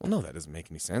 well, no, that doesn't make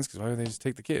any sense because why would they just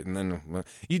take the kid? And then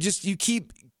you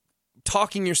keep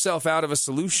talking yourself out of a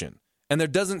solution, and there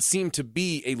doesn't seem to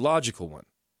be a logical one.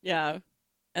 Yeah.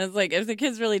 And it's like, if the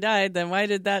kids really died, then why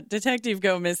did that detective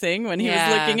go missing when he was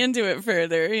Yeah. looking into it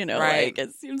further? You know, Right. like,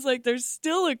 it seems like there's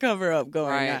still a cover-up going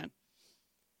Right. on.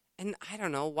 And I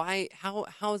don't know why. How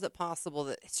is it possible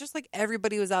that it's just like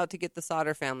everybody was out to get the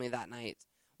Sauter family that night?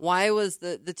 Why was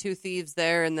the two thieves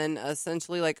there? And then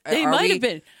essentially, like, They are might we, have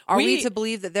been. Are we to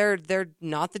believe that they're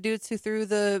not the dudes who threw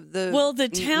the Well, the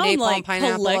town napalm like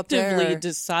pineapple up collectively there?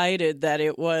 decided that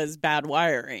it was bad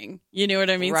wiring. You know what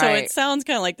I mean? So Right. it sounds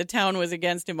kind of like the town was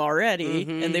against him already,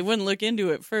 Mhm. and they wouldn't look into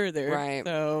it further. Right.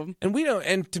 So And we don't.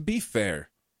 And to be fair,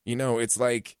 you know, it's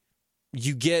like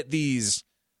you get these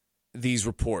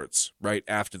reports right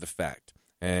after the fact,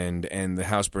 and the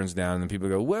house burns down, and then people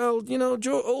go, well, you know,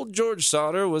 old George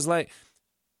Sauter was like.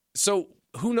 So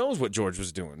who knows what George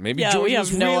was doing? Maybe Yeah, George we was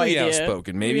have no really idea.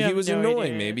 outspoken. Maybe We he have was no annoying.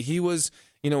 idea. Maybe he was.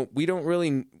 You know, we don't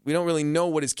really know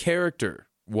what his character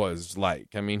was like.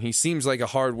 I mean, he seems like a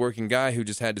hardworking guy who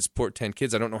just had to support 10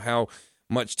 kids. I don't know how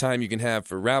much time you can have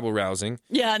for rabble rousing.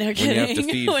 yeah, no you kidding. have to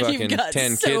feed When fucking you've got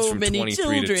 10 so kids from many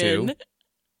 23 to 2. children.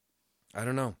 I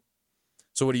don't know.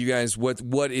 So what do you guys?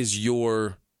 What is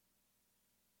your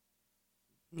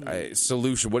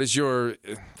solution? What is your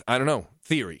I don't know,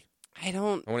 theory? I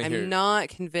don't. I wanna hear it. I'm not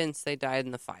convinced they died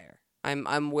in the fire.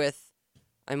 I'm with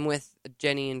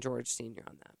Jenny and George Sr.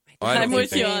 on that. I don't I'm think with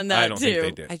they- you on that, I don't think too.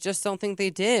 they did. I just don't think they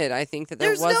did. I think that there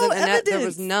There's no wasn't there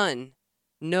was evidence. none.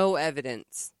 No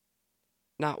evidence.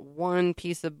 Not one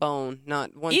piece of bone.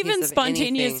 Not one Even piece of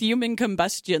spontaneous anything. human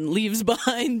combustion leaves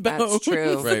behind bones. That's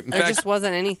true. Right. In There fact- just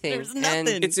wasn't anything. There's And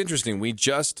nothing. It's interesting. We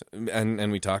just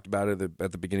and we talked about it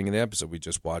at the beginning of the episode. We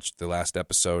just watched the last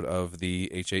episode of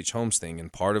the H.H. Holmes thing,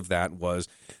 and part of that was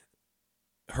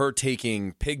her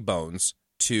taking pig bones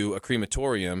to a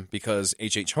crematorium because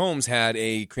H.H. Holmes had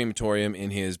a crematorium in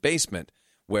his basement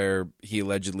where he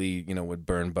allegedly, you know, would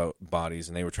burn bodies,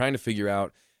 and they were trying to figure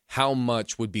out how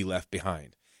much would be left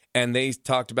behind. And they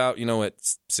talked about, you know, at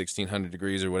 1,600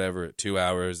 degrees or whatever, at 2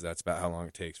 hours, that's about how long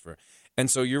it takes for. And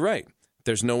so you're right.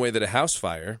 There's no way that a house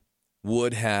fire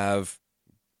would have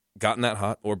gotten that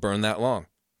hot or burned that long.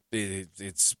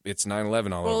 It's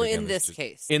 9/11 all well, over again. in It's this just-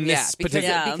 case, in this because, particular,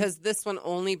 Yeah. because this one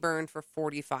only burned for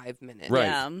 45 minutes. Right.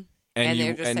 Yeah. And you-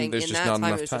 they're just saying there's in just that not time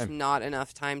enough it was just time. not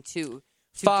enough time to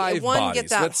 5 one bodies. get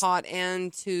that Let's- hot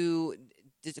and to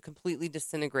completely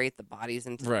disintegrate the bodies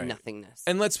into Right. nothingness.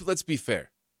 And let's be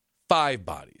fair. 5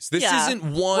 bodies. This Yeah. isn't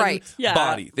one Right. Yeah.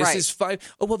 body. This Right. is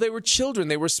 5. Oh, well, they were children.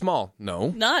 They were small. No.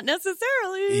 Not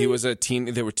necessarily. He was a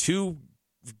teen. There were 2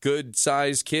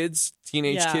 good-sized kids,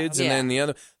 teenage Yeah. kids, and Yeah. then the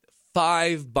other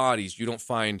 5 bodies. You don't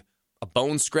find a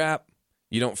bone scrap.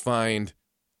 You don't find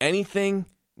anything.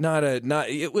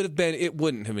 It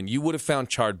wouldn't have been. You would have found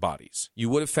charred bodies. You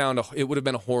would have found it would have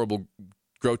been a horrible,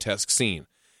 grotesque scene.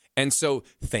 And so,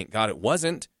 thank God it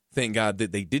wasn't. Thank God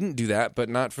that they didn't do that, but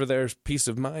not for their peace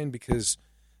of mind, because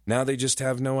now they just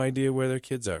have no idea where their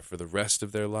kids are for the rest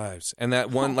of their lives. And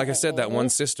that one, like I said, that one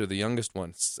sister, the youngest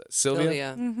one,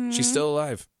 Sylvia, she's still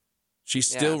alive. She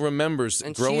still remembers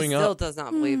and growing she still up. does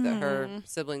not believe that her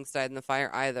siblings died in the fire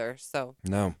either. So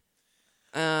No.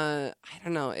 I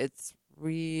don't know. It's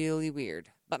really weird,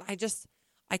 but I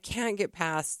can't get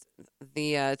past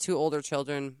the 2 older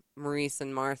children, Maurice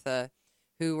and Martha,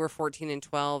 who were 14 and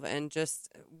 12, and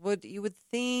you would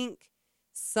think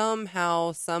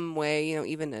somehow, some way, you know,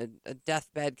 even a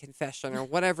deathbed confession or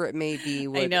whatever it may be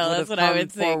would, I know, would that's have what I come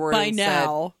would think forward by and said,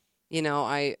 now. you know,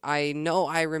 I know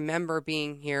I remember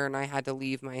being here and I had to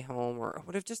leave my home, or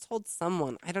would have just told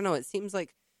someone. I don't know. It seems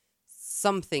like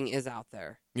something is out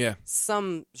there, Yeah.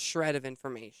 some shred of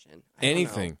information. I don't know.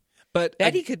 Anything. But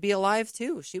Betty could be alive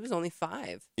too. She was only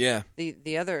 5. yeah.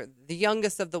 The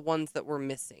youngest of the ones that were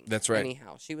missing. That's right.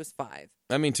 Anyhow, she was 5.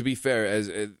 I mean, to be fair,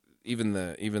 as even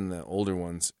the older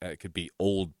ones could be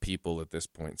old people at this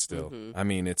point still. Mhm. I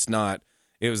mean, it's not.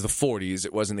 It was the 40s.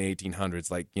 It wasn't the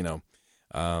 1800s. Like, you know,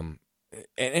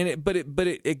 but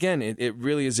it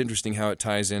really is interesting how it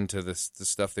ties into the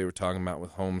stuff they were talking about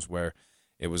with Holmes, where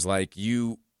it was like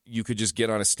you could just get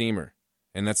on a steamer,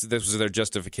 and this was their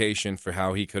justification for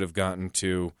how he could have gotten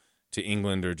to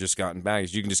England or just gotten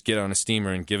baggage. You can just get on a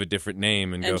steamer and give a different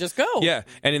name and go. just go. Yeah,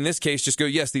 and in this case, just go,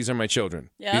 yes, these are my children.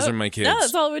 Yeah. These are my kids. Yeah,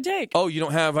 that's all it would take. Oh, you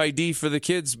don't have ID for the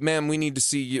kids? Ma'am, we need to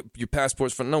see your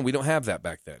passports. No, we don't have that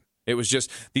back then. It was just,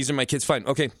 these are my kids. Fine.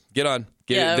 Okay, get on.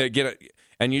 Yeah. Get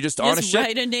And you just on a Just ship.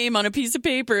 write a name on a piece of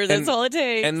paper. That's all it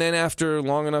takes. And then after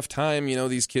long enough time,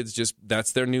 these kids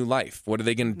that's their new life. What are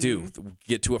they going to do?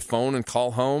 Get to a phone and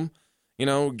call home?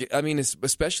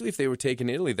 Especially if they were taken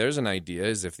to Italy, there's an idea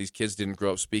is if these kids didn't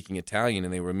grow up speaking Italian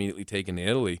and they were immediately taken to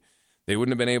Italy, they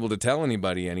wouldn't have been able to tell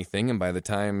anybody anything. And by the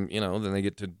time, then they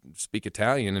get to speak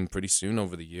Italian, and pretty soon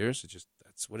over the years,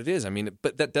 that's what it is.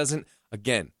 But that doesn't,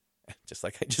 again, just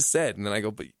like I just said. And then I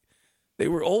go, but they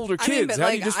were older kids.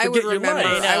 How do you just forget your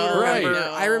life?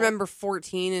 I remember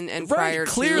 14 and Right, prior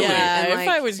clearly. to. Yeah, and if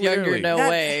I was younger, no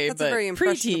way. That's but a very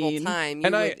impressionable preteen. time.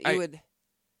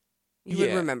 You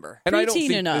would remember. And I don't Preteen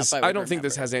think enough, this. I I would don't think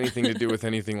this remember. has anything to do with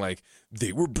anything like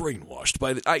they were brainwashed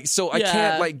by the. I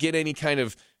can't get any kind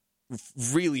of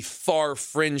really far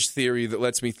fringe theory that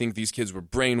lets me think these kids were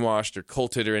brainwashed or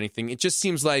culted or anything. It just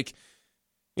seems like,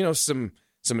 some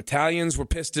Italians were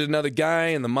pissed at another guy,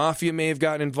 and the mafia may have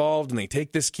gotten involved, and they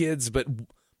take this kids, but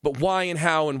why and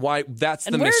how and why? That's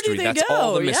the And where mystery. do they That's go?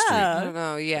 all the mystery. I don't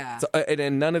know. Yeah. So,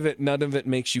 and none of it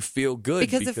makes you feel good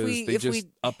Because because if they we- just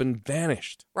up and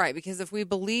vanished. Right, because if we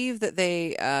believe that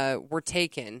they were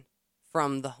taken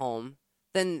from the home,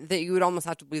 then that you would almost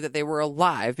have to believe that they were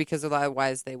alive, because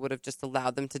otherwise they would have just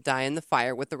allowed them to die in the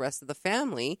fire with the rest of the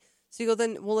family. So you go,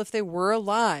 then, well, if they were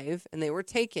alive and they were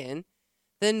taken,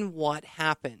 then what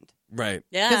happened? Right.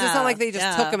 Yeah. Because it's not like they just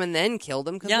yeah. took them and then killed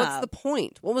them. Because Yeah. what's the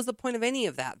point? What was the point of any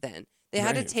of that then? They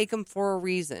had Right. to take them for a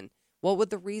reason. What would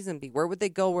the reason be? Where would they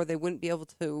go where they wouldn't be able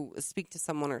to speak to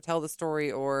someone or tell the story,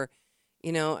 or,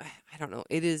 I don't know.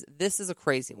 This is a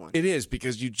crazy one. It is,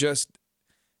 because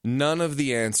none of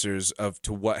the answers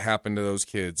to what happened to those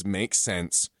kids make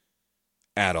sense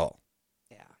at all.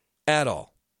 Yeah. At all.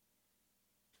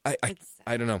 It's sad.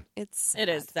 I don't know. It's It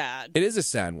is sad. sad. It is a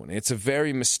sad one. It's a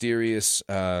very mysterious,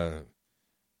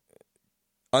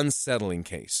 unsettling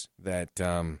case that,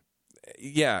 and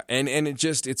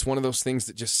it's one of those things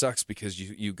that just sucks, because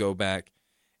you go back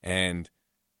and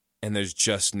there's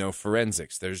just no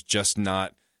forensics. There's just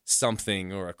not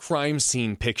something, or a crime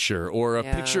scene picture, or a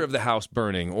picture of the house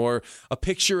burning, or a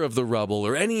picture of the rubble,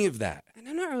 or any of that. And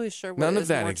I'm not really sure what None of is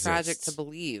that more tragic exists. to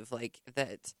believe, like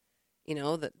that,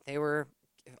 that they were,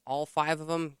 all 5 of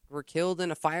them were killed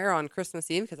in a fire on Christmas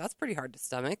Eve, because that's pretty hard to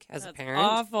stomach as a That's parent.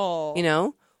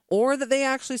 awful. Or that they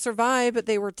actually survived, but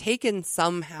they were taken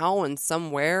somehow and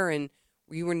somewhere, and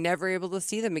you were never able to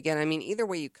see them again. Either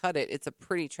way you cut it, it's a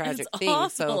pretty tragic It's thing.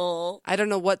 So awful. I don't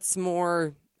know what's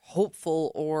more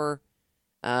hopeful or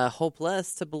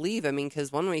hopeless to believe. Because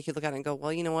one way you could look at it and go,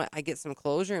 well, you know what? I get some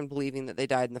closure in believing that they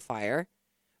died in the fire.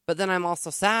 But then I'm also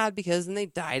sad because then they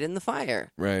died in the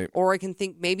fire. Right. Or I can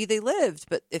think maybe they lived.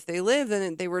 But if they lived,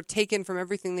 then they were taken from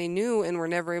everything they knew and were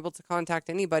never able to contact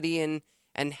anybody.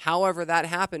 And however that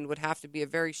happened would have to be a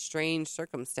very strange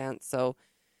circumstance. So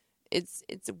it's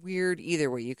weird either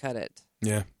way you cut it.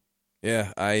 Yeah.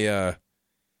 Yeah. I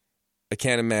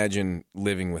can't imagine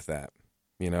living with that.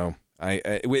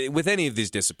 With any of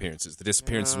these disappearances, the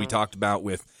disappearances we talked about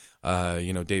with,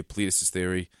 Dave Politis'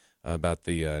 theory about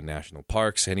the national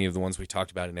parks, any of the ones we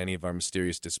talked about in any of our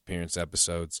mysterious disappearance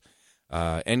episodes,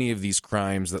 any of these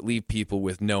crimes that leave people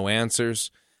with no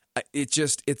answers,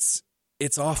 it's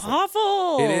awful.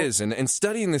 Awful. It is, and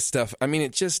studying this stuff,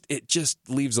 it just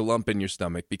leaves a lump in your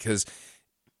stomach, because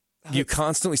you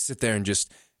constantly sit there and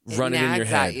just run it in your nags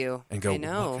head at you. and go, I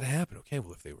know. what could happen? Okay,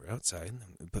 well, if they were outside,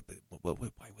 but why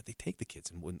would they take the kids?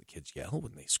 And wouldn't the kids yell?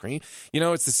 Wouldn't they scream?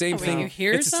 It's the same Oh, when thing. you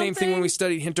hear It's the same thing when something? we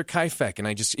studied Hinterkaifeck, and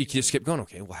you just kept going.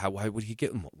 Okay, well, why would he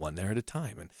get them one there at a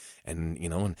time?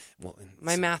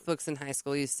 My math books in high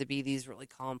school used to be these really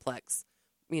complex,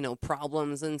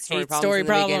 problems and story Hate problems story in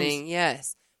the problems. beginning.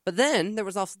 Yes. But then there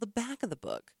was also the back of the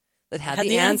book that had Had the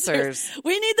the answers.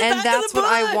 We need the And back that's of the what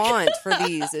I book. want for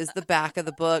these is the back of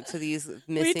the book to these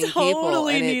missing people.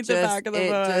 totally And need the back of the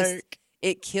book.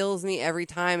 It kills me every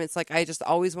time. It's like I just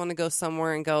always want to go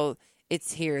somewhere and go,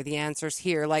 it's here. The answer's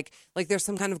here. Like there's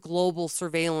some kind of global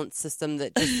surveillance system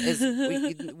that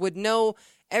just would know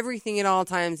everything at all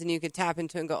times, and you could tap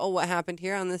into it and go, oh, what happened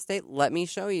here on this date? Let me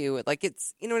show you. Like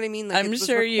it's, you know what I mean? Like I'm it was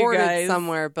sure you recorded guys-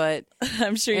 somewhere, but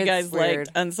I'm sure you It's guys weird. liked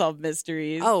Unsolved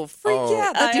Mysteries. oh, freak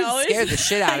yeah, that I dude always- scared the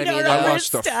shit out of me. I know, though. I Robert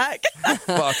watched the Stack.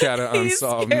 fuck out of He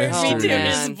Unsolved scared me Mysteries. too.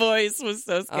 man. His voice was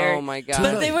so scary. Oh my god.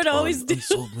 But they would always do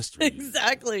Unsolved Mysteries.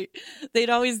 exactly. They'd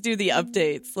always do the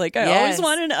updates. Like I Yes. always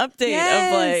want an update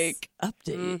Yes. of like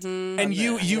update. Mhm. And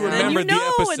you And then remember you know,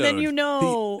 the episode. and then you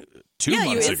know. 2 Yeah, you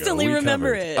months ago, instantly we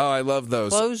remember covered. it. Oh, I love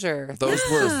those. Closure. Those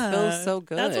were feels so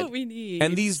good. That's what we need.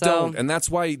 And these So- don't, and that's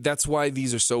why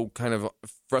these are so kind of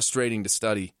frustrating to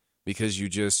study, because you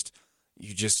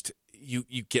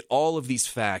get all of these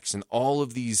facts and all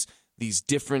of these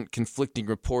different conflicting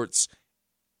reports,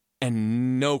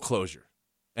 and no closure.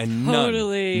 And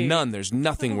Totally. none. There's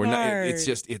nothing. We're not. Hard. It's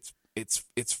just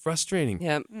it's frustrating.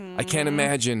 Yep. I can't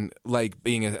imagine like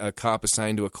being a cop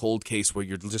assigned to a cold case where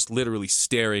you're just literally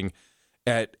staring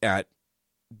at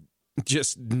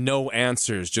just no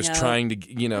answers, just Yeah. trying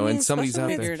to, you know, and somebody's out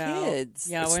especially there. when it's Figured out. kids.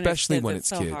 Yeah, Especially when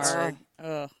it's it's so kids. hard.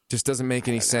 Ugh. Just doesn't make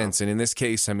any sense. And in this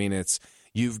case, I mean, it's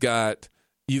you've got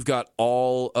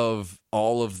all of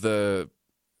the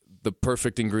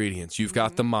perfect ingredients. You've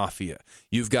got the mafia.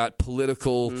 You've got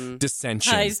political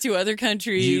dissension. Ties to other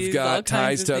countries. You've all got ties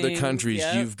kinds to of other things. countries.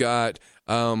 Yep. You've got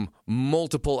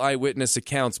multiple eyewitness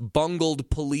accounts, bungled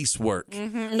police work.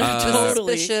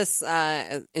 Totally. Suspicious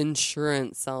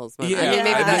insurance salesman. Yeah, I mean, maybe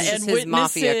I that's mean- just and his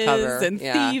mafia witnesses cover. and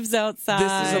Yeah. thieves outside.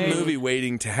 This is a movie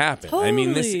waiting to happen. I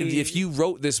mean, Totally. if you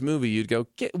wrote this movie, you'd go,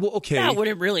 well, okay. That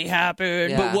wouldn't really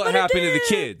happen. Yeah. But what But it happened to the did.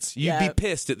 kids? You'd be Yeah.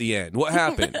 pissed at the end. What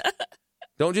happened?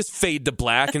 Don't just fade to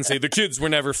black and say the kids were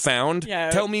never found. Yeah.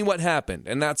 Tell me what happened.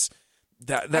 And that's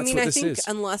I mean, what I this think is.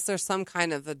 unless there's some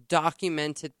kind of a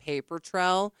documented paper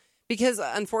trail, because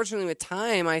unfortunately with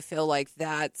time, I feel like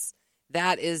that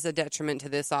is a detriment to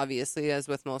this, obviously, as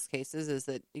with most cases, is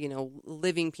that, you know,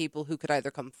 living people who could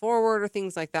either come forward or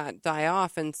things like that die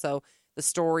off. And so the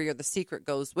story or the secret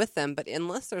goes with them. But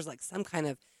unless there's like some kind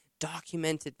of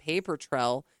documented paper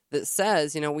trail that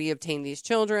says, you know, we obtained these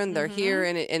children, they're here,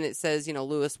 and it says, you know,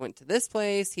 Lewis went to this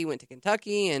place, he went to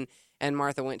Kentucky, and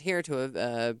Martha went here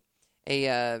to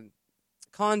a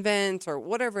convent or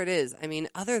whatever it is. I mean,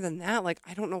 other than that, like,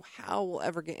 I don't know how we'll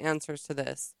ever get answers to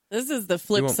this. This is the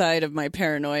flip won't- side of my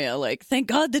paranoia. Like, thank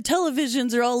God the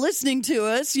televisions are all listening to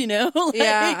us, you know? Like,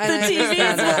 Yeah, I the TVs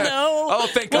understand will that. know. Oh,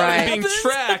 thank what God I'm Right. being happens.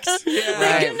 tracked. Yeah. Thank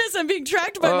Right. goodness I'm being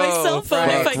tracked by my Oh, cell phone.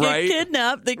 If I fuck, get right?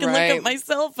 kidnapped, they can Right. look up my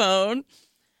cell phone.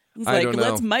 It's I like, don't know.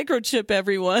 let's microchip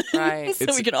everyone Right. so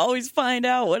we can always find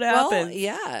out what Well, happened.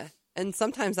 yeah. And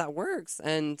sometimes that works.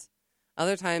 And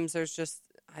other times there's just,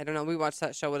 I don't know. We watched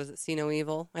that show. What is it? See No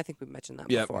Evil? I think we mentioned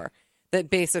that Yep. before. That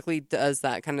basically does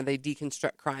that kind of, they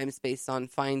deconstruct crimes based on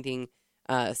finding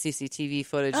CCTV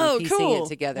footage Oh, and piecing cool. it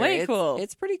together. Way cool.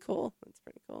 It's pretty cool. It's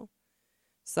pretty cool.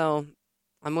 So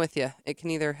I'm with you. It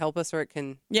can either help us or it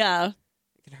can Yeah.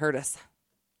 hurt us.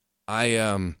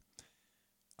 I'm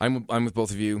with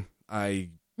both of you.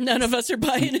 None of us are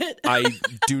buying it. I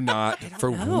do not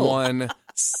for know. 1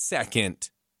 second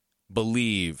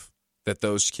believe that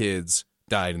those kids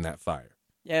died in that fire.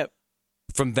 Yep.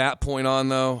 From that point on,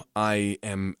 though, I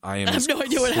am. I have no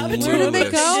idea what happened to Where them. did they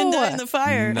They go? didn't die in the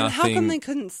fire. No. And how come Nothing- they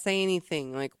couldn't say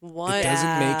anything? Like, what? It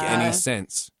doesn't make Yeah. any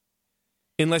sense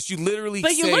unless you literally.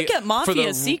 But you say look at for mafia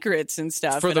the- secrets and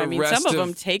stuff, for and the I mean, rest some of of-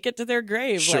 them take it to their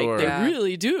grave. Sure. Like, they Yeah.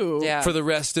 really do. Yeah. For the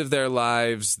rest of their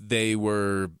lives, they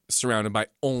were surrounded by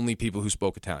only people who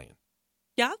spoke Italian.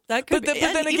 Yeah, that could But be.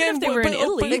 then And even again, if they were in but-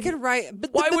 Italy. They could write.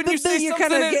 But Why wouldn't you say you're something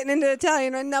kind of in- getting into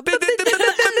Italian right now. But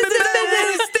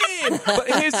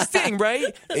here's the thing, right?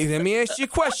 Let me ask you a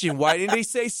question. Why didn't they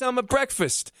say some at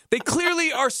breakfast? They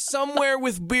clearly are somewhere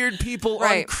with weird people on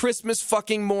Right. Christmas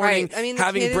fucking morning Right. I mean, the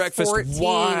having kid breakfast. Is 14.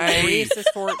 Why? Reese is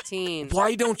 14.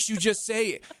 Why don't you just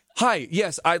say, hi,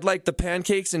 yes, I'd like the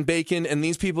pancakes and bacon, and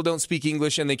these people don't speak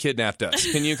English and they kidnapped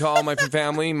us. Can you call my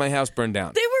family? My house burned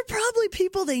down. They were probably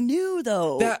people they knew,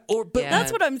 though. But Yeah.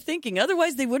 That's what I'm thinking.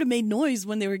 Otherwise, they would have made noise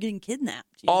when they were getting kidnapped.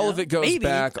 you all know? of it goes Maybe.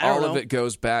 back. I don't All of know. it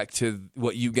goes back to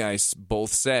what you guys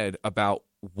both said about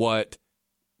what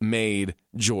made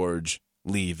George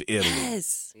leave Italy.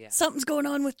 Yes. Yeah. Something's going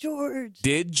on with George.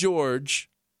 Did George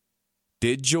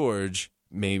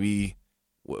maybe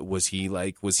was he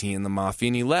in the mafia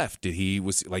and he left?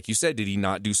 Was like you said, did he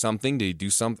not do something? Did he do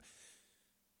something?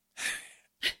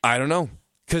 I don't know,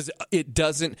 because it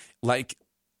doesn't, like,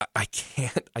 I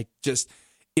can't,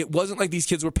 it wasn't like these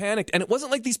kids were panicked, and it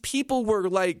wasn't like these people were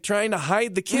like trying to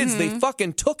hide the kids. They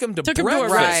fucking took them to Took him to a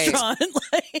breakfast. Right. restaurant.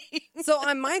 Like, So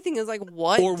my thing is like,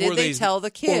 what Or did were they these- tell the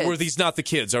kids? Or were these not the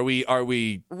kids? Are we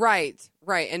Right.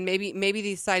 And maybe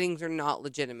these sightings are not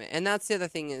legitimate. And that's the other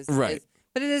thing is Right.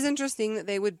 But it is interesting that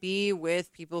they would be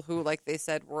with people who, like they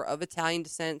said, were of Italian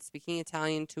descent, speaking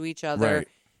Italian to each other. Right.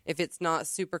 If it's not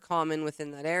super common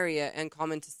within that area, and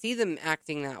common to see them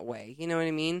acting that way, you know what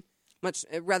I mean? Much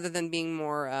rather than being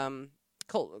more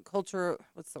culture.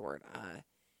 What's the word?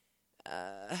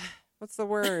 What's the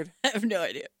word? I have no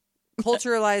idea.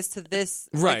 Culturalized to this.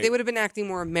 Like, Right. they would have been acting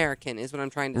more American, is what I'm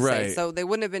trying to say. Right. So they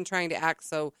wouldn't have been trying to act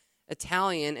so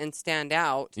Italian and stand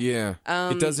out. Yeah.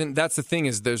 It doesn't, that's the thing,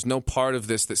 is there's no part of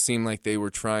this that seemed like they were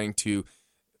trying to.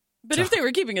 But if they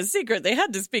were keeping a secret, they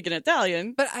had to speak in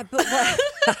Italian. But what?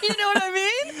 You know what I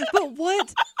mean? But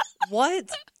what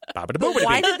But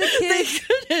why did the They kids?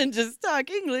 couldn't just talk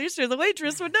English, or the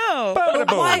waitress would know. But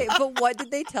why? But what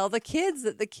did they tell the kids?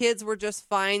 That the kids were just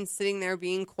fine sitting there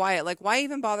being quiet. Like, why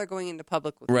even bother going into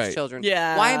public with Right. these children?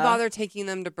 Yeah. Why bother taking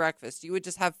them to breakfast? You would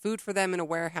just have food for them in a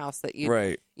warehouse that you,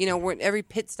 Right. you know, every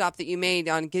pit stop that you made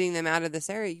on getting them out of this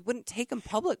area, you wouldn't take them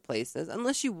public places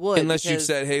unless you would. Unless you because-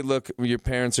 said, "Hey, look, your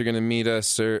parents are going to meet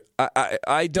us," or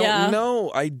I don't Yeah.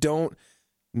 know. I don't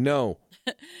know.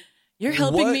 You're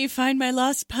helping What? me find my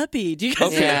lost puppy. Do you guys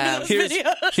Okay, Yeah. remember those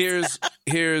videos?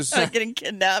 here's Like getting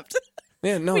kidnapped.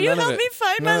 yeah, no, Will you none of help it. me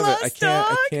find None my of it. lost I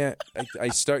dog? can't. I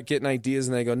start getting ideas,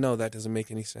 and I go, "No, that doesn't make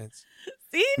any sense."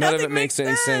 See, None of it nothing makes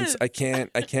any sense. I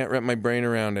can't wrap my brain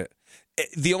around it.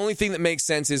 The only thing that makes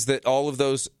sense is that all of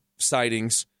those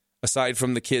sightings, aside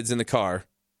from the kids in the car,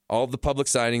 all of the public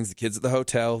sightings, the kids at the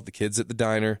hotel, the kids at the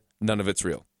diner, none of it's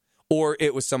real. Or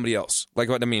it was somebody else. Like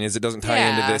what I mean is it doesn't tie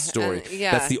into Yeah, this story. and-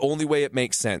 yeah. That's the only way it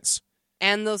makes sense.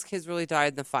 And those kids really died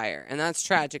in the fire, and that's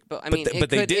tragic. But I mean, but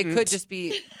they it didn't. could just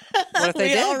be. What if they we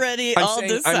did? already all I'm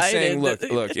decided. saying, look,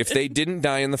 that- if they didn't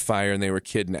die in the fire and they were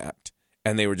kidnapped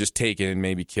and they were just taken and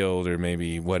maybe killed or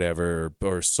maybe whatever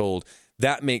or sold,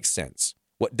 that makes sense.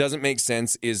 What doesn't make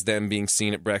sense is them being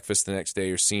seen at breakfast the next day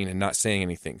or seen and not saying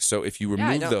anything. So if you Yeah,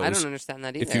 remove I those, don't understand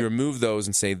that either. if you remove those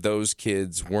and say those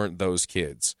kids weren't those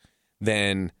kids,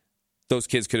 then those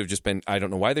kids could have just been, I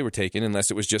don't know why they were taken, unless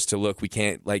it was just to look, we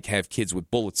can't like have kids with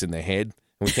bullets in their head.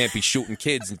 And we can't be shooting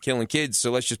kids and killing kids.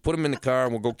 So let's just put them in the car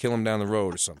and we'll go kill them down the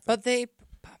road or something.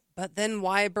 But then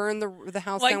why burn the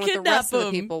house Why down with the kidnap rest of the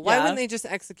them? people? Why Yeah. wouldn't they just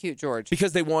execute George?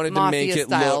 Because they wanted to make Mafia it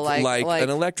style, look like- like an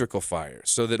electrical fire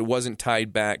so that it wasn't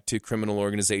tied back to criminal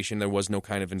organization. There was no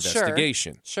kind of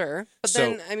investigation. Sure. But So-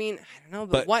 then, I mean, I don't know.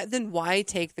 But why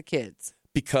take the kids?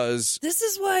 Because this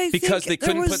is why because they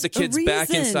couldn't put the kids back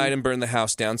inside and burn the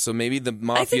house down. So maybe the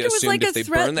mafia it was assumed like if a they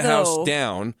threat, burn the house though.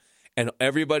 down and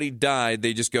everybody died,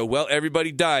 they just go, well,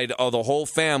 everybody died. Oh, the whole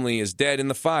family is dead in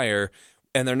the fire.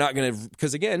 And they're not going to,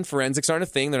 because again, forensics aren't a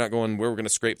thing. They're not going, we're going to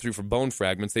scrape through for bone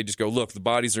fragments. They just go, look, the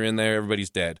bodies are in there. Everybody's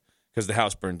dead because the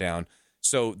house burned down.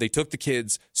 So they took the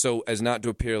kids so as not to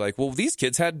appear like, well, these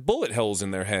kids had bullet holes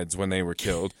in their heads when they were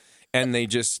killed. And they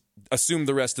just assumed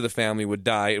the rest of the family would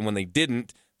die. And when they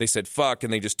didn't, they said, fuck,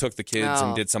 and they just took the kids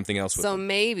and Oh. did something else with So them.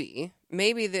 maybe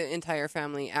the entire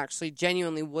family actually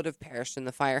genuinely would have perished in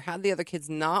the fire had the other kids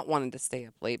not wanted to stay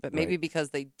up late. But maybe Right.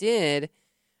 because they did,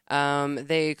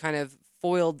 they kind of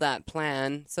foiled that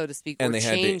plan, so to speak, And or they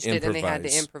had to changed it, and they had to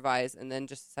improvise. improvise, and then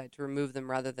just decided to remove them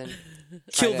rather than Kill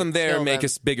try to them there kill and make them.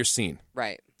 a bigger scene.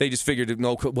 Right. They just figured,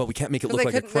 no, well, we can't make it Because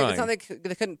look they like a couldn't. It's crime. not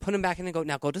they couldn't put them back in and go.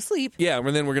 Now go to sleep. Yeah,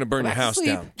 and then we're going to burn Go your back to house sleep.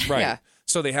 down. Right. Yeah.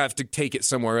 So they have to take it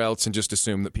somewhere else and just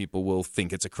assume that people will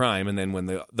think it's a crime. And then when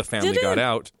the family Didn't- got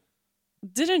out,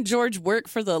 Didn't George work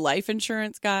for the life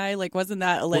insurance guy? Like, wasn't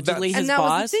that that- allegedly his And that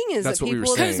boss? was the thing is That's that what we were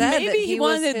people have saying. said Maybe that he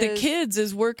was wanted the his- kids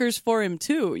as workers for him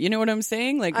too. You know what I'm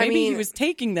saying? Like I maybe he mean- was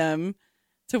taking them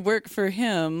to work for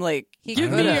him. Like, He give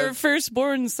me could've. your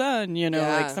firstborn son. You know,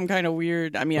 Yeah. like some kind of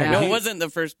weird. I mean, I Yeah. know He- it wasn't the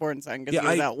firstborn son because Yeah, he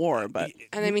was I- at war, but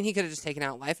And I mean, he could have just taken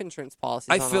out life insurance policies.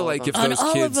 I on feel all like of if them. on those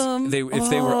all kids, of them, if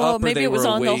they were up or maybe they it was were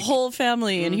on awake, the whole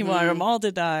family, and he wanted Mhm. them all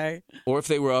to die. or if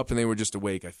they were up and they were just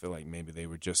awake, I feel like maybe they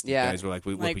were just, the Yeah. guys were like,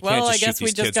 we Like, can't well, I just shoot guess we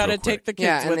these just kids got to real quick. take the kids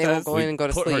Yeah, and with they us. won't go in and go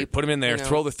to Put sleep. them in there, you know.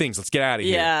 throw the things, let's get out of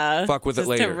here. Yeah, Fuck with it just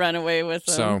later. to run away with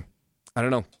them. So, I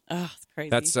don't know. Oh, it's crazy.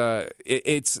 That's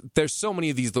it's there's so many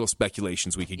of these little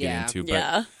speculations we could get Yeah. into, but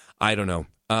yeah. I don't know.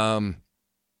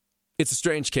 It's a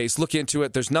strange case. Look into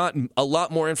it. There's not a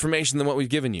lot more information than what we've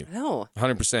given you. No.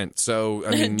 100%. So,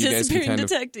 I mean, you guys can Disappearing kind of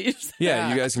detectives. yeah,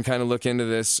 you Yeah. guys can kind of look into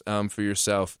this for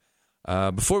yourself.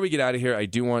 Before we get out of here, I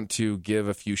do want to give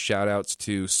a few shout outs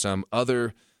to some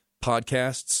other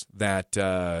podcasts that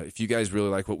if you guys really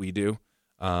like what we do,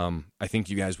 I think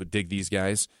you guys would dig these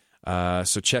guys.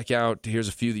 So check out, here's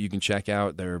a few that you can check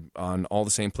out. They're on all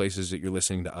the same places that you're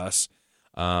listening to us.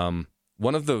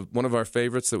 One of our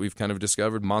favorites that we've kind of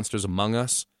discovered, Monsters Among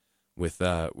Us with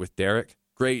Derek.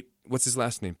 Great. What's his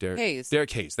last name? Derek Hayes.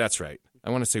 Derek Hayes. That's right. I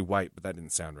want to say White, but that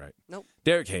didn't sound right. Nope.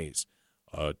 Derek Hayes.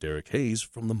 Derek Hayes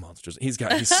from the Monsters. He's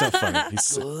so funny. He's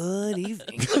so, Good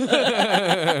evening.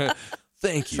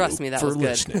 thank you. Trust me, that for was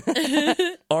good.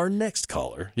 listening. Our next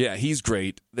caller. Yeah, he's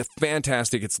great. They're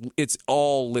fantastic. It's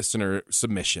all listener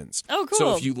submissions. Oh, cool.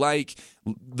 So if you like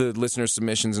the listener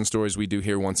submissions and stories we do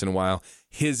here once in a while,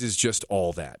 his is just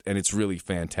all that, and it's really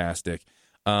fantastic.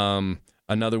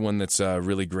 Another one that's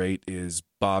really great is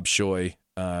Bob Shoy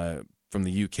from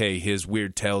the UK. His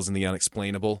Weird Tales and the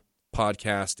Unexplainable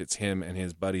podcast. It's him and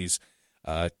his buddies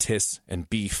Tiss and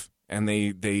Beef, and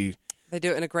they They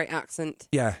do it in a great accent.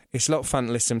 yeah, it's a lot of fun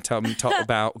to listen to them talk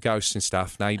about ghosts and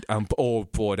stuff. Oh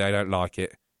boy, they don't like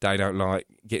it. died out like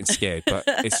getting scared, but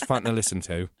it's fun to listen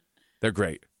to. They're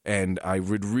great, and I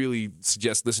would really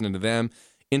suggest listening to them.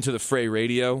 Into the Fray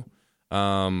Radio,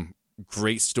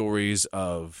 great stories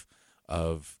of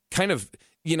kind of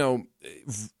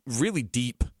really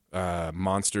deep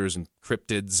monsters and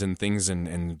cryptids and things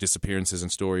and disappearances and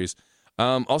stories.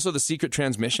 Also, the Secret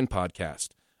Transmission podcast.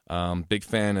 Big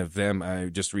fan of them. I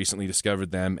just recently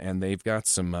discovered them, and they've got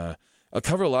some.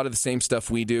 Cover a lot of the same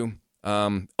stuff we do.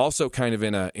 Also, kind of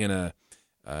in a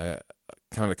kind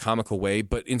of a comical way,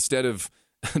 but instead of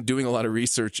doing a lot of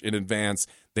research in advance,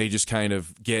 they just kind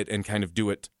of get and kind of do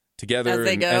it together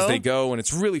as they go, and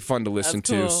it's really fun to listen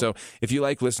to. So if you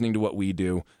like listening to what we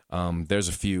do, there's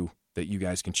a few that you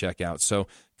guys can check out. So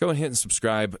go ahead and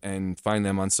subscribe and find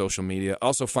them on social media.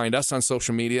 Also find us on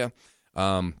social media.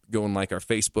 Go and like our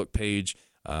Facebook page,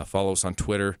 follow us on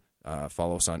Twitter,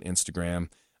 follow us on Instagram.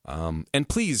 And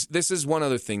please, this is one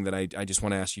other thing that I just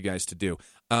want to ask you guys to do.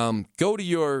 Go to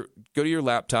your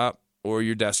laptop or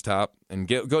your desktop and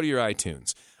go to your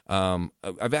iTunes.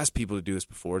 I've asked people to do this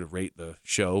before, to rate the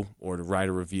show or to write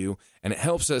a review, and it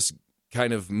helps us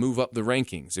kind of move up the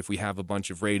rankings. If we have a bunch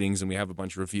of ratings and we have a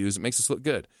bunch of reviews, it makes us look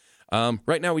good.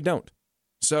 Right now we don't.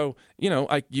 So,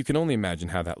 you can only imagine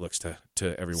how that looks to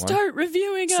everyone. Start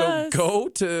reviewing us. So go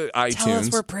to iTunes. Tell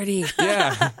us we're pretty.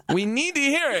 Yeah, we need to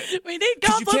hear it. We need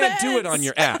compliments. You can't do it on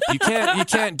your app. You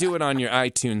can't do it on your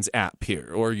iTunes app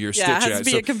here or your Stitcher app. It has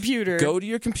to be a computer. Go to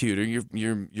your computer,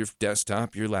 your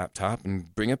desktop, your laptop,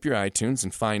 and bring up your iTunes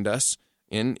and find us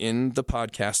in the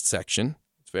podcast section.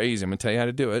 It's very easy. I'm going to tell you how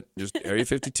to do it. Just Area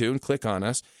 52 and click on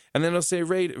us, and then it'll say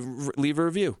leave a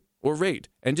review or rate,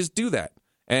 and just do that.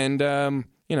 And,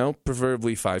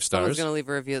 preferably 5 stars. Someone's going to leave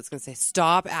a review that's going to say,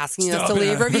 stop asking us to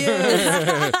leave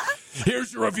reviews.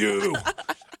 Here's your review.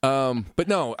 But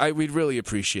no, we'd really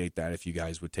appreciate that if you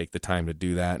guys would take the time to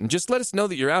do that. And just let us know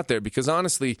that you're out there, because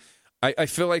honestly, I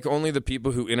feel like only the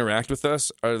people who interact with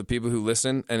us are the people who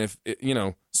listen. And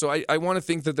so I want to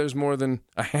think that there's more than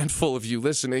a handful of you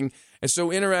listening. And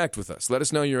so interact with us. Let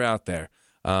us know you're out there.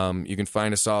 You can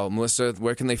find us all. Melissa,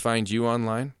 where can they find you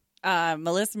online?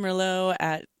 Melissa Merlot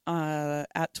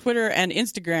at Twitter and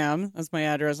Instagram. That's my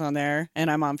address on there. And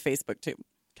I'm on Facebook too.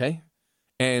 Okay.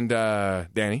 And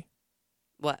Danny?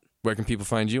 What? Where can people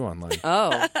find you online?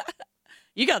 Oh.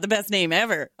 You got the best name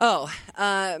ever. Oh,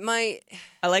 I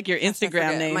like your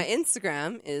Instagram name. My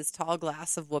Instagram is Tall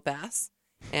Glass of Whoop Ass.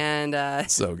 And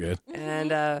so good.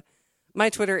 And my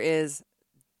Twitter is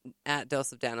at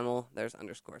Dose of Danimal. There's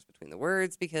underscores between the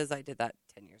words because I did that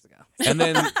 10 years ago. And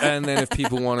then if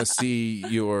people want to see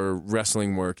your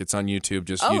wrestling work, it's on YouTube,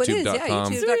 just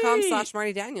youtube.com. It is, yeah,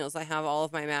 youtube.com/Marty Daniels. I have all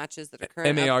of my matches that are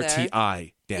currently up there.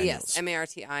 Marti Daniels. Yes,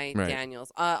 Marti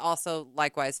Daniels. Also,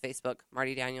 likewise, Facebook,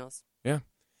 Marty Daniels. Yeah.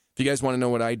 If you guys want to know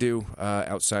what I do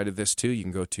outside of this too, you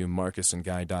can go to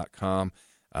marcusandguy.com.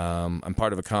 I'm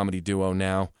part of a comedy duo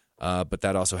now, but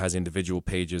that also has individual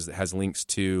pages that has links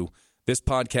to this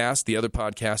podcast, the other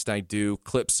podcast I do,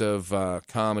 clips of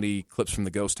comedy, clips from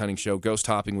the Ghost Hunting Show, Ghost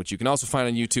Hopping, which you can also find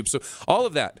on YouTube. So all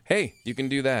of that, hey, you can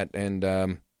do that.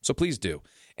 And so please do.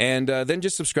 And then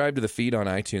just subscribe to the feed on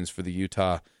iTunes for the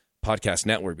Utah Podcast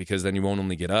Network, because then you won't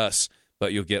only get us,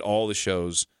 but you'll get all the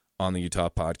shows on the Utah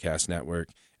Podcast Network.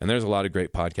 And there's a lot of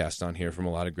great podcasts on here from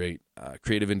a lot of great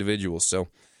creative individuals. So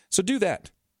do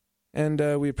that. And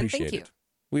we appreciate it.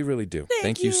 We really do.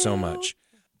 Thank you so much.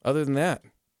 Other than that,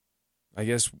 I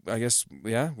guess,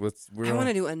 yeah. I want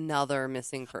to do another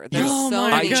missing person. There's so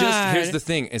many. Here's the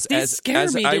thing: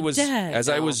 as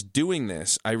I was doing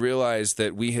this, I realized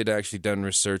that we had actually done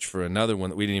research for another one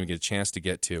that we didn't even get a chance to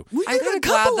get to. I'm kind of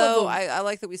glad, though. I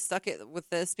like that we stuck it with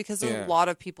this, because there's a lot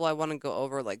of people I want to go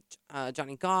over, like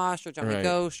Johnny Gosh or Johnny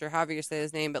Ghosh or however you say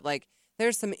his name, but like,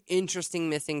 there's some interesting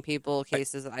missing people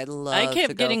cases that I love. I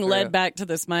kept getting led back to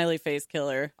the smiley face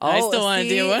killer. I still want to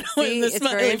do one with the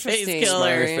smiley face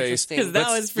killer, because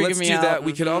that was freaking me out. That.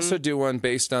 We could also do one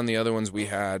based on the other ones we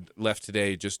had left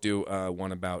today. Just do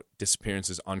one about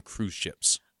disappearances on cruise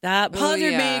ships. That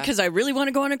bothered me, because I really want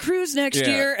to go on a cruise next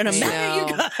year, and I'm mad at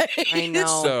you guys. I know.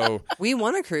 So we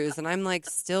want a cruise, and I'm like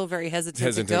still very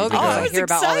hesitant to go. I was hear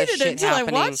about all this shit until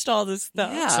happening. I watched all this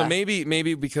stuff. Yeah. So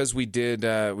maybe because we've done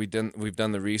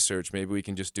the research, maybe we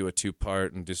can just do a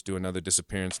 2-part and just do another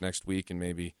disappearance next week, and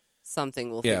maybe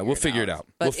something we'll figure it out.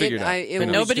 But we'll figure it out. But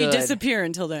nobody disappear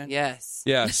until then. Yes.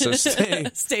 Yeah. So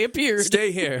stay appeared.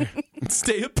 Stay here.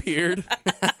 Stay appeared.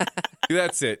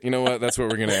 That's it. You know what? That's where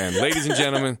we're going to end. Ladies and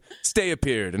gentlemen, stay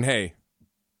appeared. And hey,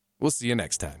 we'll see you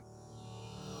next time.